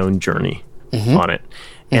take my own journey on it.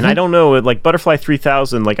 And I don't know, like Butterfly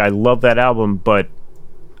 3000, like I love that album, but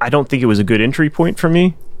I don't think it was a good entry point for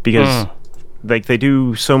me because like they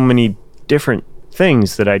do so many different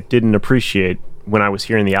things that I didn't appreciate when I was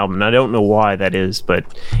hearing the album. And I don't know why that is, but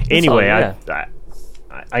anyway, I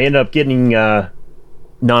ended up getting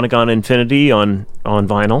Nonagon Infinity on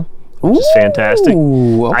vinyl, which is fantastic.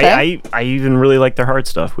 Ooh, okay. I even really like their hard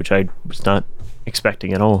stuff, which I was not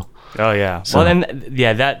expecting at all. Oh yeah. Well, then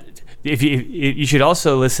that if you should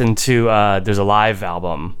also listen to there's a live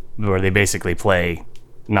album where they basically play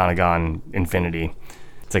Nonagon Infinity.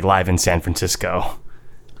 It's like live in San Francisco.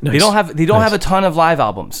 Nice. They don't have a ton of live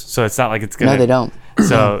albums, so it's not like it's gonna. No, they don't.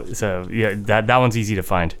 So yeah, that one's easy to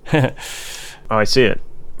find. Oh, I see it.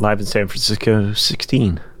 Live in San Francisco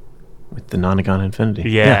 16 with the Nonagon Infinity.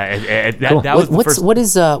 Yeah, Cool. that was the What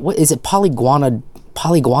is first. it?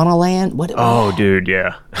 Polyguana Land? What? Oh, dude,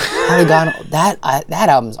 yeah. Polygon. That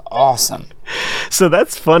album's awesome. So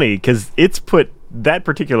that's funny because it's put that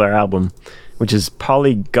particular album, which is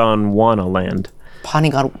Polygon Wana Land.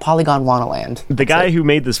 Polygon Land. The guy who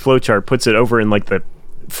made this flowchart puts it over in like the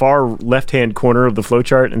far left-hand corner of the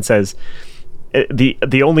flowchart and says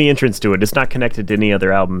the only entrance to it. It's not connected to any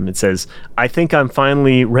other album. It says, "I think I'm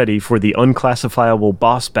finally ready for the unclassifiable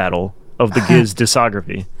boss battle of the Giz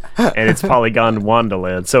discography, and it's Polygon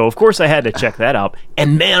Wonderland. So of course I had to check that out.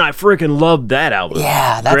 And man, I freaking loved that album.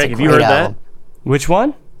 Yeah, that's Greg, a have great you heard album. Which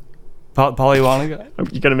one? Polywana?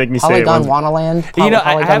 that? You're gonna make me say it. Polygon Was, Wonderland.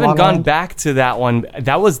 I haven't gone back to that one.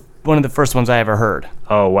 That was one of the first ones I ever heard.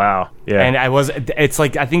 oh wow, yeah. And it's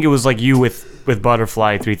like, I think it was like you with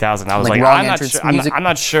Butterfly 3000. I was Like like, wrong I'm not entrance sure. music? I'm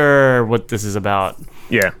not sure what this is about.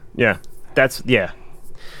 yeah. That's yeah.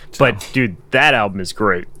 But dude, that album is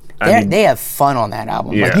great. They have fun on that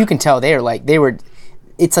album. Like Yeah. you can tell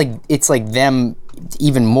it's like them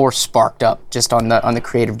even more sparked up just on the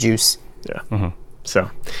creative juice. Yeah.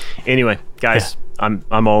 So, anyway, guys, I'm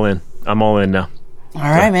all in. I'm all in now. All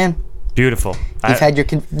right, man. Beautiful. You've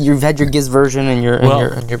had your Giz version and your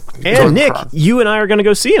And Nick, you and I are gonna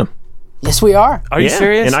go see him. Yes, we are. Are you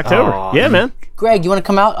serious? In October? Oh, Yeah, man. Greg, you want to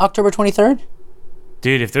come out October 23rd?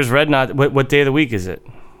 Dude, if there's Red Knot, what day of the week is it?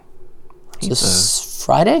 This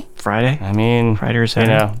Friday? Friday. I mean, Friday or you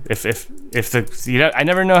Saturday. know, if the I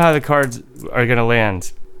never know how the cards are gonna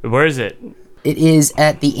land. Where is it? It is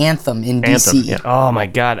at the Anthem in DC. Anthem, yeah. Oh my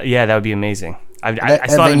God, yeah, that would be amazing. I That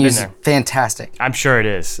still haven't been venue's there. fantastic. I'm sure it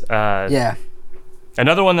is. Yeah.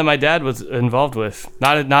 Another one that my dad was involved with.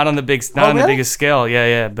 Not on the the really? biggest scale.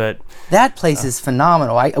 Yeah, but That place is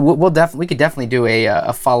phenomenal. We could definitely do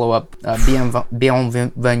a follow up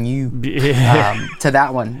bienvenue to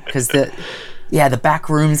that one because the back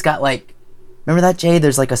room's got like, remember that, Jay?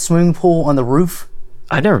 There's like a swimming pool on the roof.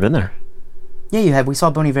 I've never been there. Yeah, you have. We saw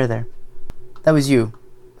Bon Iver there. That was you.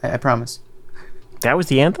 I promise. That was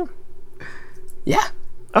the Anthem. Yeah.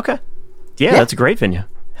 Okay. Yeah, that's a great venue.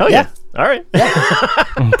 Hell yeah. All right.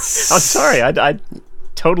 I'm sorry. I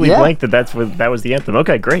totally blanked that was the Anthem.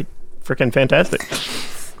 Okay, great. Freaking fantastic.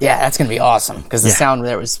 Yeah, that's gonna be awesome because the sound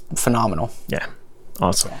there was phenomenal. Yeah.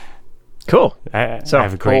 Awesome. Cool. I So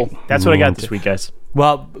have a great. that's what I got this week, guys.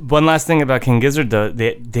 Well, one last thing about King Gizzard though,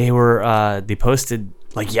 they posted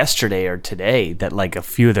like yesterday or today that like a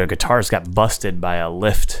few of their guitars got busted by a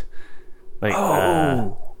lift. Like,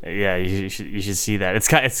 yeah, you should see that. It's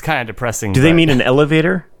kind of depressing. Do they mean an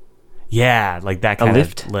elevator? Yeah, like that kind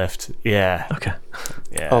lift? of lift. Yeah. Okay.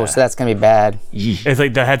 Yeah. Oh, so that's gonna be bad. It's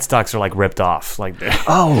like the headstocks are like ripped off. Like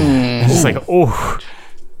Oh. it's just like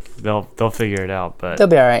they'll figure it out. But They'll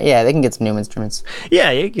be all right. Yeah, they can get some new instruments.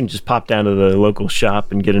 Yeah, you can just pop down to the local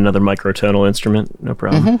shop and get another microtonal instrument. No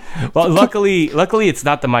problem. well, luckily it's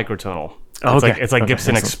not the microtonal. Oh, It's okay. like Okay,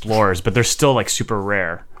 Gibson excellent. Explorers, but they're still like super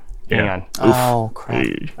rare. Hang Yeah. on. Oh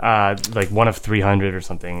crap. Like one of 300 or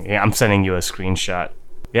something. Yeah, I'm sending you a screenshot.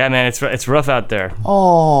 Yeah, man, it's rough out there.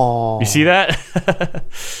 Oh. You see that?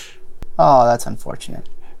 Oh, that's unfortunate.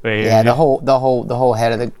 Wait, Yeah, the whole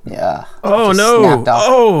head of the Oh just no. snapped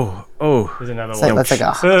off. Oh. There's another That's one. like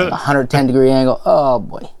a 110-degree angle. Oh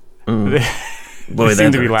boy. Boy, They seem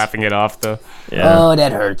that to be hurts. laughing it off though. Yeah. Oh,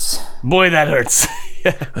 that hurts. Boy, that hurts.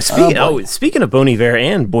 Speaking of Bon Iver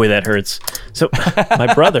and boy that hurts. So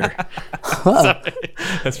my brother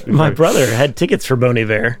That's pretty my funny. brother had tickets for Bon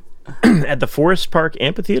Iver at the Forest Park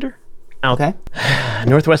Amphitheater out Okay.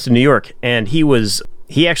 northwest of New York, and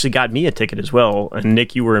he actually got me a ticket as well. And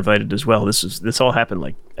Nick, you were invited as well. This all happened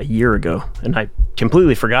like a year ago, and I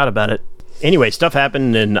completely forgot about it. Anyway, stuff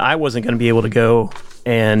happened, and I wasn't going to be able to go.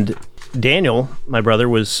 And Daniel, my brother,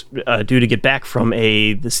 was due to get back from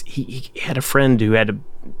he had a friend who had a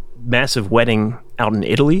massive wedding out in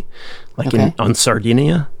Italy, like Okay. on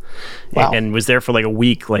Sardinia, Wow. and was there for like a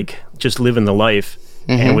week, like just living the life,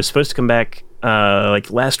 and was supposed to come back like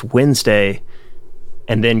last Wednesday,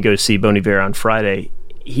 and then go see Bon Iver on Friday.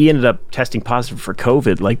 He ended up testing positive for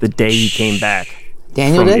COVID like the day he came back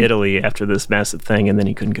Daniel from did? Italy after this massive thing, and then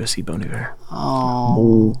he couldn't go see Bon Iver.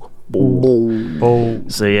 Oh.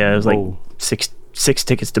 So yeah, it was like Whoa. six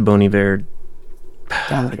tickets to Bon Iver.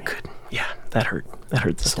 Down I the could, yeah, that hurt. That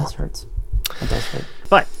hurt this That hurts. It does hurt.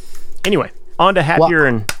 But anyway, on to happier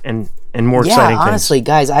and more Yeah, exciting honestly,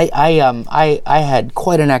 guys, I had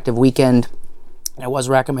quite an active weekend. I was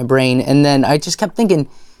racking my brain, and then I just kept thinking,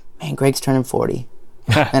 man, Greg's turning 40,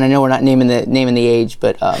 and I know we're not naming the age,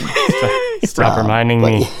 but Stop reminding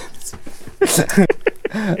me.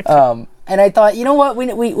 and I thought, you know what,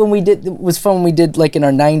 when we did, it was fun when we did like in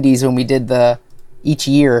our 90s when we did each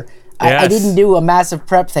year. I Yes. didn't do a massive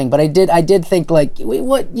prep thing, but I did think like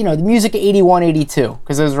the music of 81, 82,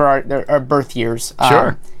 because those were our birth years.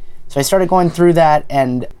 Sure. So I started going through that,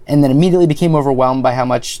 and then immediately became overwhelmed by how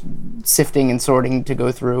much sifting and sorting to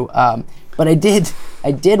go through. But I did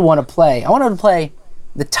want to play. I wanted to play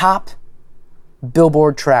the top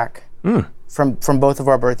Billboard track from both of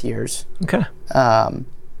our birth years. Okay.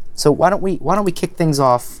 So why don't we kick things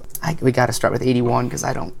off? We got to start with 81 because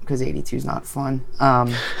 82 is not fun.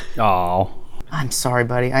 Oh. I'm sorry,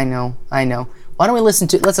 buddy. I know. Why don't we let's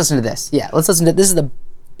listen to this. Yeah, let's listen to this. Is the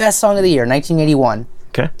best song of the year, 1981.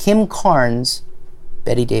 Okay. Kim Carnes,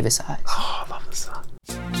 Betty Davis Eyes. Oh, I love this song.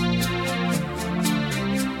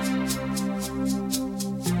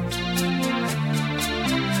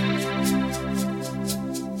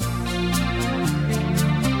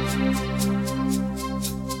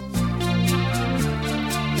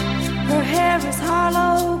 Her hair is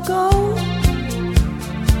hollow gold,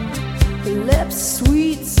 her lips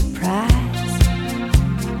sweet surprise.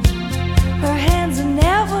 Her hands are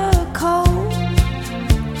never cold.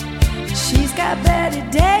 She's got Betty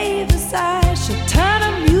Davis eyes. She'll turn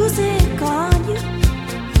her music on you.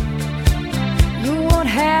 You won't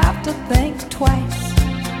have to think twice.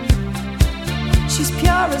 She's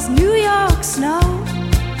pure as New York snow.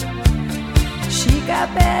 She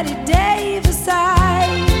got Betty Davis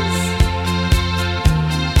eyes.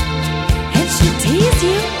 And she'll tease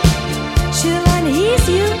you, she'll unease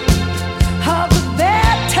you, all the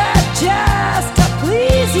better just to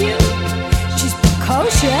please you. She's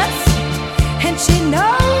precocious, and she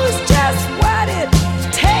knows just what it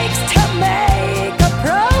takes to make a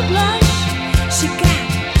pro blush. She got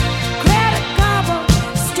Greta Garbo,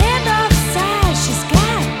 standoff size. She's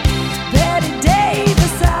got Betty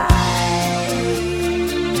Davis eyes.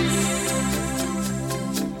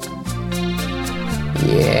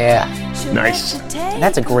 Yeah. Nice.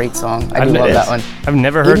 That's a great song. I do love that one. I've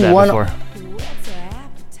never heard that 81 before.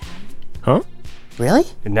 Huh? Really?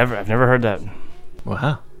 I've never heard that.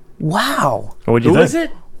 Wow. Wow. What'd you Who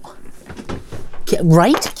think? is it?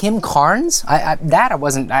 Right? Kim Carnes? I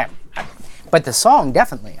but the song,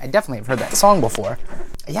 definitely. I definitely have heard that song before.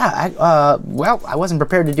 Yeah, I wasn't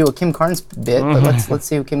prepared to do a Kim Carnes bit, but let's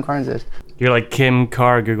see who Kim Carnes is. You're like Kim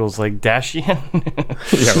Carr Google's like Dashian.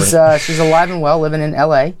 She's alive and well, living in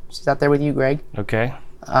L.A. She's out there with you, Greg. Okay.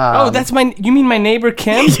 You mean my neighbor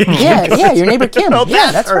Kim? Yeah, your neighbor Kim.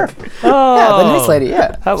 Yeah, that's her. Oh, Yeah, the nice lady. Yeah,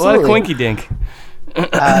 what a absolutely. quinky dink.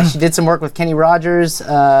 She did some work with Kenny Rogers,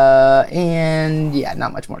 and yeah,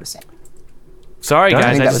 not much more to say. Sorry, I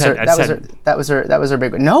guys. think that was her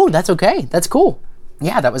big one. No, that's okay. That's cool.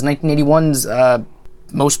 Yeah, that was 1981's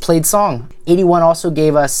most played song. 81 also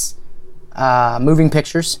gave us Moving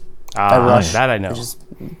Pictures by Rush. That I know. Which is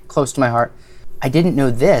close to my heart. I didn't know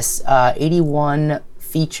this. 81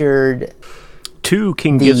 featured 2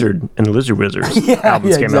 King Gizzard and the Lizard Wizard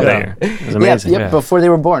albums came out that year. It was amazing. Yep, before they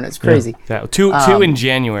were born. It's crazy. Yeah, two in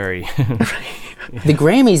January. The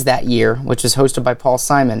Grammys that year, which was hosted by Paul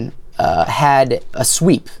Simon, had a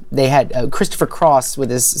sweep. They had Christopher Cross with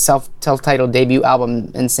his self-titled debut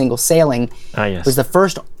album and single Sailing Yes. was the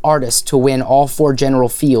first artist to win all 4 general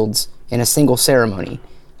fields in a single ceremony.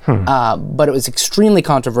 But it was extremely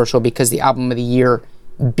controversial because the album of the year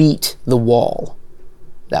beat The Wall.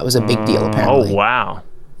 That was a big deal, apparently. Oh, wow.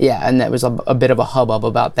 Yeah, and that was a bit of a hubbub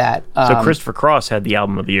about that. So Christopher Cross had the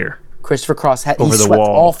album of the year. Christopher Cross he Over the swept Wall.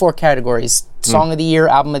 all 4 categories: Song of the Year,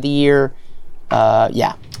 Album of the Year,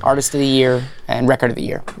 Artist of the Year, and Record of the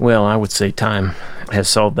Year. Well, I would say time has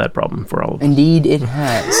solved that problem for all of us. Indeed, it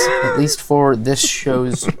has. At least for this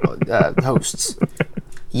show's hosts.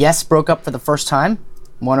 Yes broke up for the first time,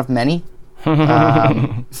 one of many.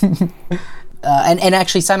 And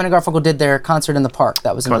actually, Simon and Garfunkel did their Concert in the Park.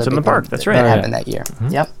 That was another Concert in big the Park, one that's that right. happened that year.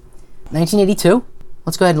 Yep. 1982.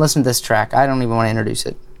 Let's go ahead and listen to this track. I don't even want to introduce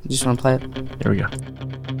it. You just want to play it? There we go.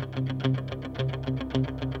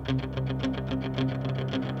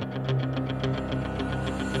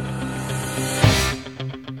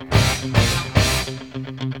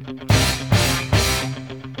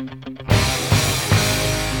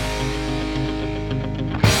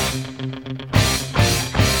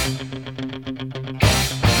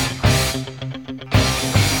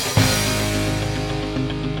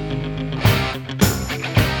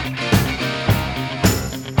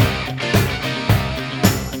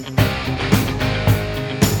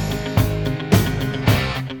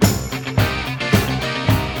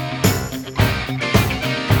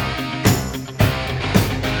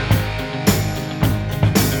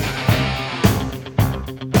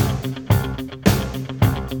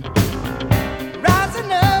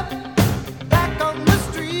 Rising up, back on the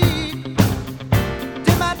street.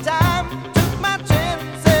 Did my time, took my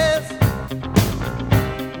chances.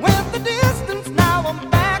 Went the distance, now I'm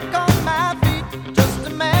back on my feet. Just a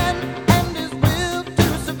man and his will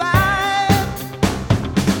to survive.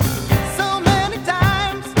 So many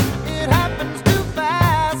times it happens too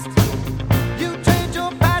fast. You trade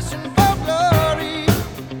your passion for glory.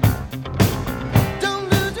 Don't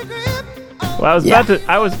lose your grip. Well,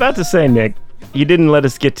 I was about to say, Nick, you didn't let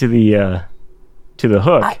us get to to the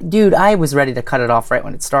hook. Dude, I was ready to cut it off right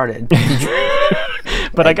when it started. Did you?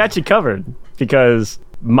 But I got you covered because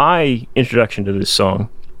my introduction to this song,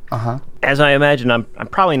 as I imagine, I'm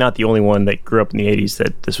probably not the only one that grew up in the 80s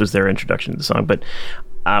that this was their introduction to the song, but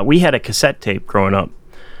we had a cassette tape growing up.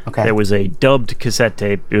 Okay. There was a dubbed cassette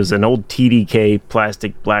tape. It was an old TDK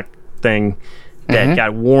plastic black thing that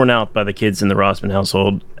got worn out by the kids in the Rossman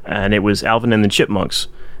household, and it was Alvin and the Chipmunks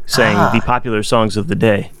saying the popular songs of the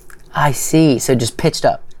day. I see. So just pitched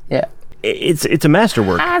up. Yeah. It's a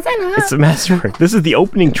masterwork. It's a masterwork. This is the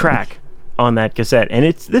opening track on that cassette,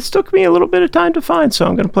 and this took me a little bit of time to find, so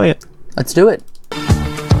I'm going to play it. Let's do it. I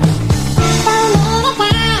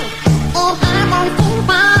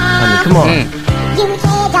mean, come on.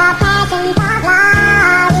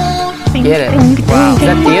 Get it. Wow. Is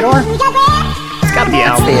that Theodore? It's got to be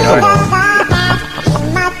Alvin. Theodore.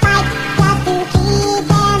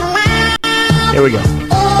 Here we go.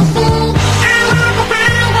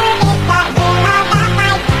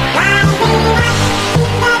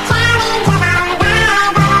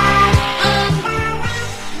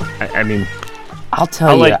 I mean, I'll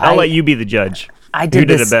tell you. I'll let you be the judge. I did Who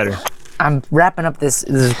did this, it better? I'm wrapping up this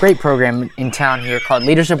great program in town here called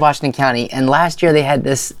Leadership Washington County, and last year they had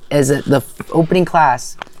this as the opening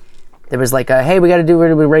class. There was like a, hey,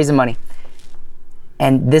 we're raising money,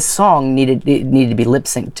 and this song needed to be lip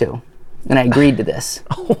synced to, and I agreed to this.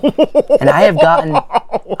 And I have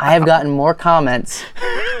gotten more comments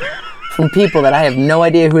from people that I have no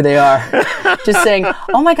idea who they are, just saying,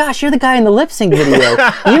 "Oh my gosh, you're the guy in the lip sync video.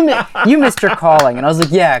 You missed your calling." And I was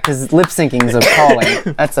like, "Yeah, because lip syncing is a calling.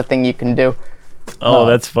 That's a thing you can do." Oh,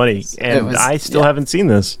 that's funny. And I still haven't seen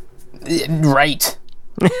this. Right.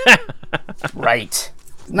 Right.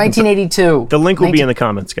 1982. The link will be in the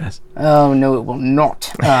comments, guys. Oh no, it will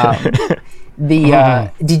not.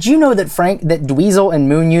 Did you know that Dweezil and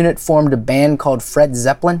Moon Unit formed a band called Fred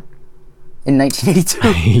Zeppelin in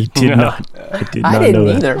 1982? He did not. I did not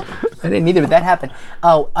know that. I didn't either, but that happened.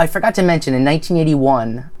 Oh, I forgot to mention, in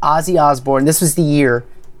 1981, Ozzy Osbourne, this was the year,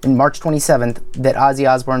 in March 27th, that Ozzy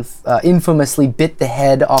Osbourne infamously bit the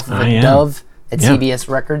head off of a dove at CBS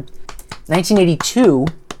Record. 1982,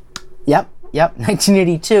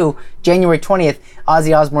 1982, January 20th,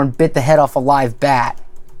 Ozzy Osbourne bit the head off a live bat.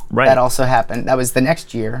 Right. That also happened. That was the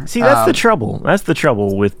next year. See, that's the trouble. That's the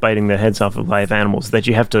trouble with biting the heads off of live animals, that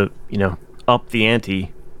you have to, up the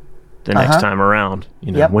ante the next time around.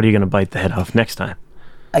 What are you going to bite the head off next time?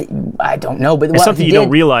 I don't know, but it's something you don't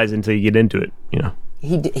realize until you get into it.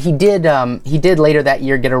 He did later that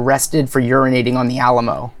year get arrested for urinating on the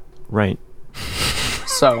Alamo. Right.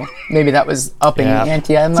 So maybe that was upping the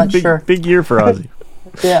ante. I'm not sure. Big year for Ozzy.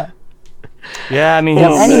 Yeah. Yeah, I mean,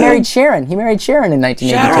 and he married Sharon. He married Sharon in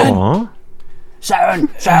 1982.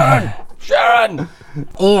 Sharon.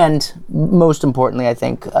 And most importantly, I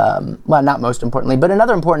think, well, not most importantly, but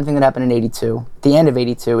another important thing that happened in 82, the end of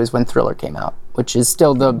 82, is when Thriller came out, which is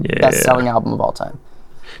still the best-selling album of all time.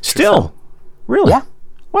 Still? Really? Yeah.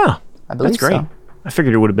 Wow. I believe that's great. so. I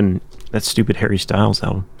figured it would have been that stupid Harry Styles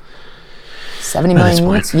album. 70 million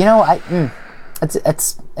units. That's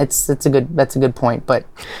a good point, but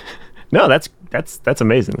no, that's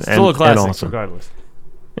amazing. Still a classic, awesome. regardless.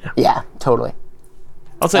 Yeah, totally.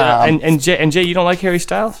 I'll say, and Jay, you don't like Harry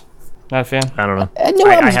Styles? Not a fan? I don't know. New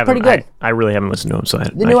album's pretty good. I really haven't listened to him, so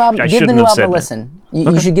give the new album a listen.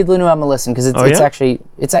 You should give the new album a listen because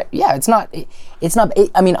it's not.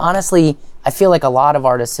 I mean, honestly, I feel like a lot of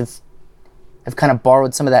artists have kind of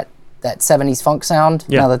borrowed some of that 70s funk sound.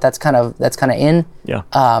 Yeah. Now that's kind of in. Yeah.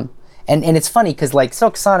 And it's funny because like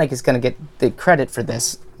Silk Sonic is going to get the credit for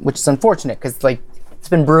this, which is unfortunate because like it's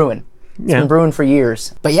been brewing. It's been brewing for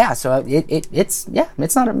years. But yeah, so it's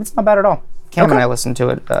not bad at all. Cam and I listened to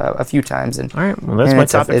it a few times, and all right, well that's my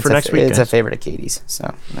topic for next week. It's a favorite of Katie's,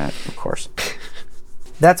 so of course.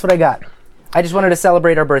 That's what I got. I just wanted to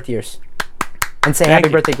celebrate our birth years and say happy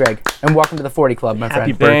birthday, Greg, and welcome to the 40 Club, my friend.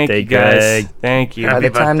 Happy birthday, Greg. Thank you. By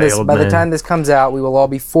the time this comes out, we will all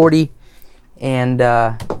be 40, and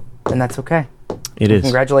that's okay. It is.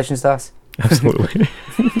 Congratulations to us. Absolutely.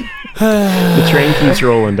 The train keeps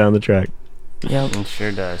rolling down the track. Yep. It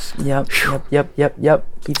sure does. Yep.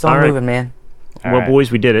 Keeps on moving, man. Well, boys,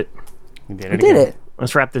 we did it. We did it.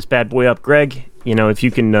 Let's wrap this bad boy up. Greg, if you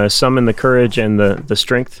can summon the courage and the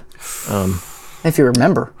strength. If you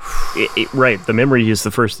remember. Right. The memory is the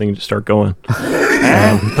first thing to start going.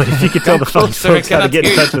 But if you could tell the folks how to get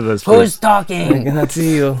in touch with us. Who's talking? I cannot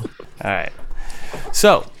see you. All right.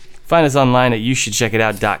 So, find us online at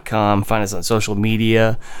youshouldcheckitout.com. Find us on social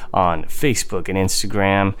media, on Facebook and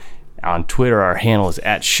Instagram. On Twitter, our handle is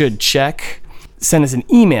 @shouldcheck. send us an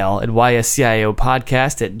email at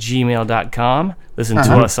ysciopodcast@gmail.com. Listen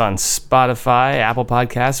to us on Spotify, Apple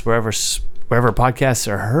Podcasts, wherever podcasts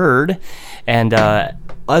are heard. And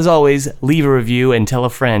as always, leave a review and tell a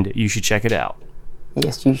friend you should check it out.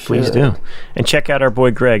 Yes, you should. Please do. And check out our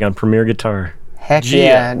boy Greg on Premier Guitar. Heck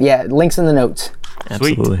yeah. Yeah, links in the notes.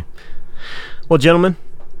 Absolutely. Well, gentlemen,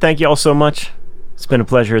 thank you all so much. It's been a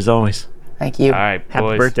pleasure as always. Thank you. All right, Happy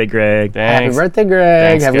boys. birthday, Greg. Thanks. Happy birthday, Greg.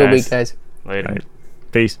 Thanks, Have a good guys. week, guys. Later.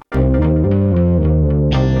 Peace.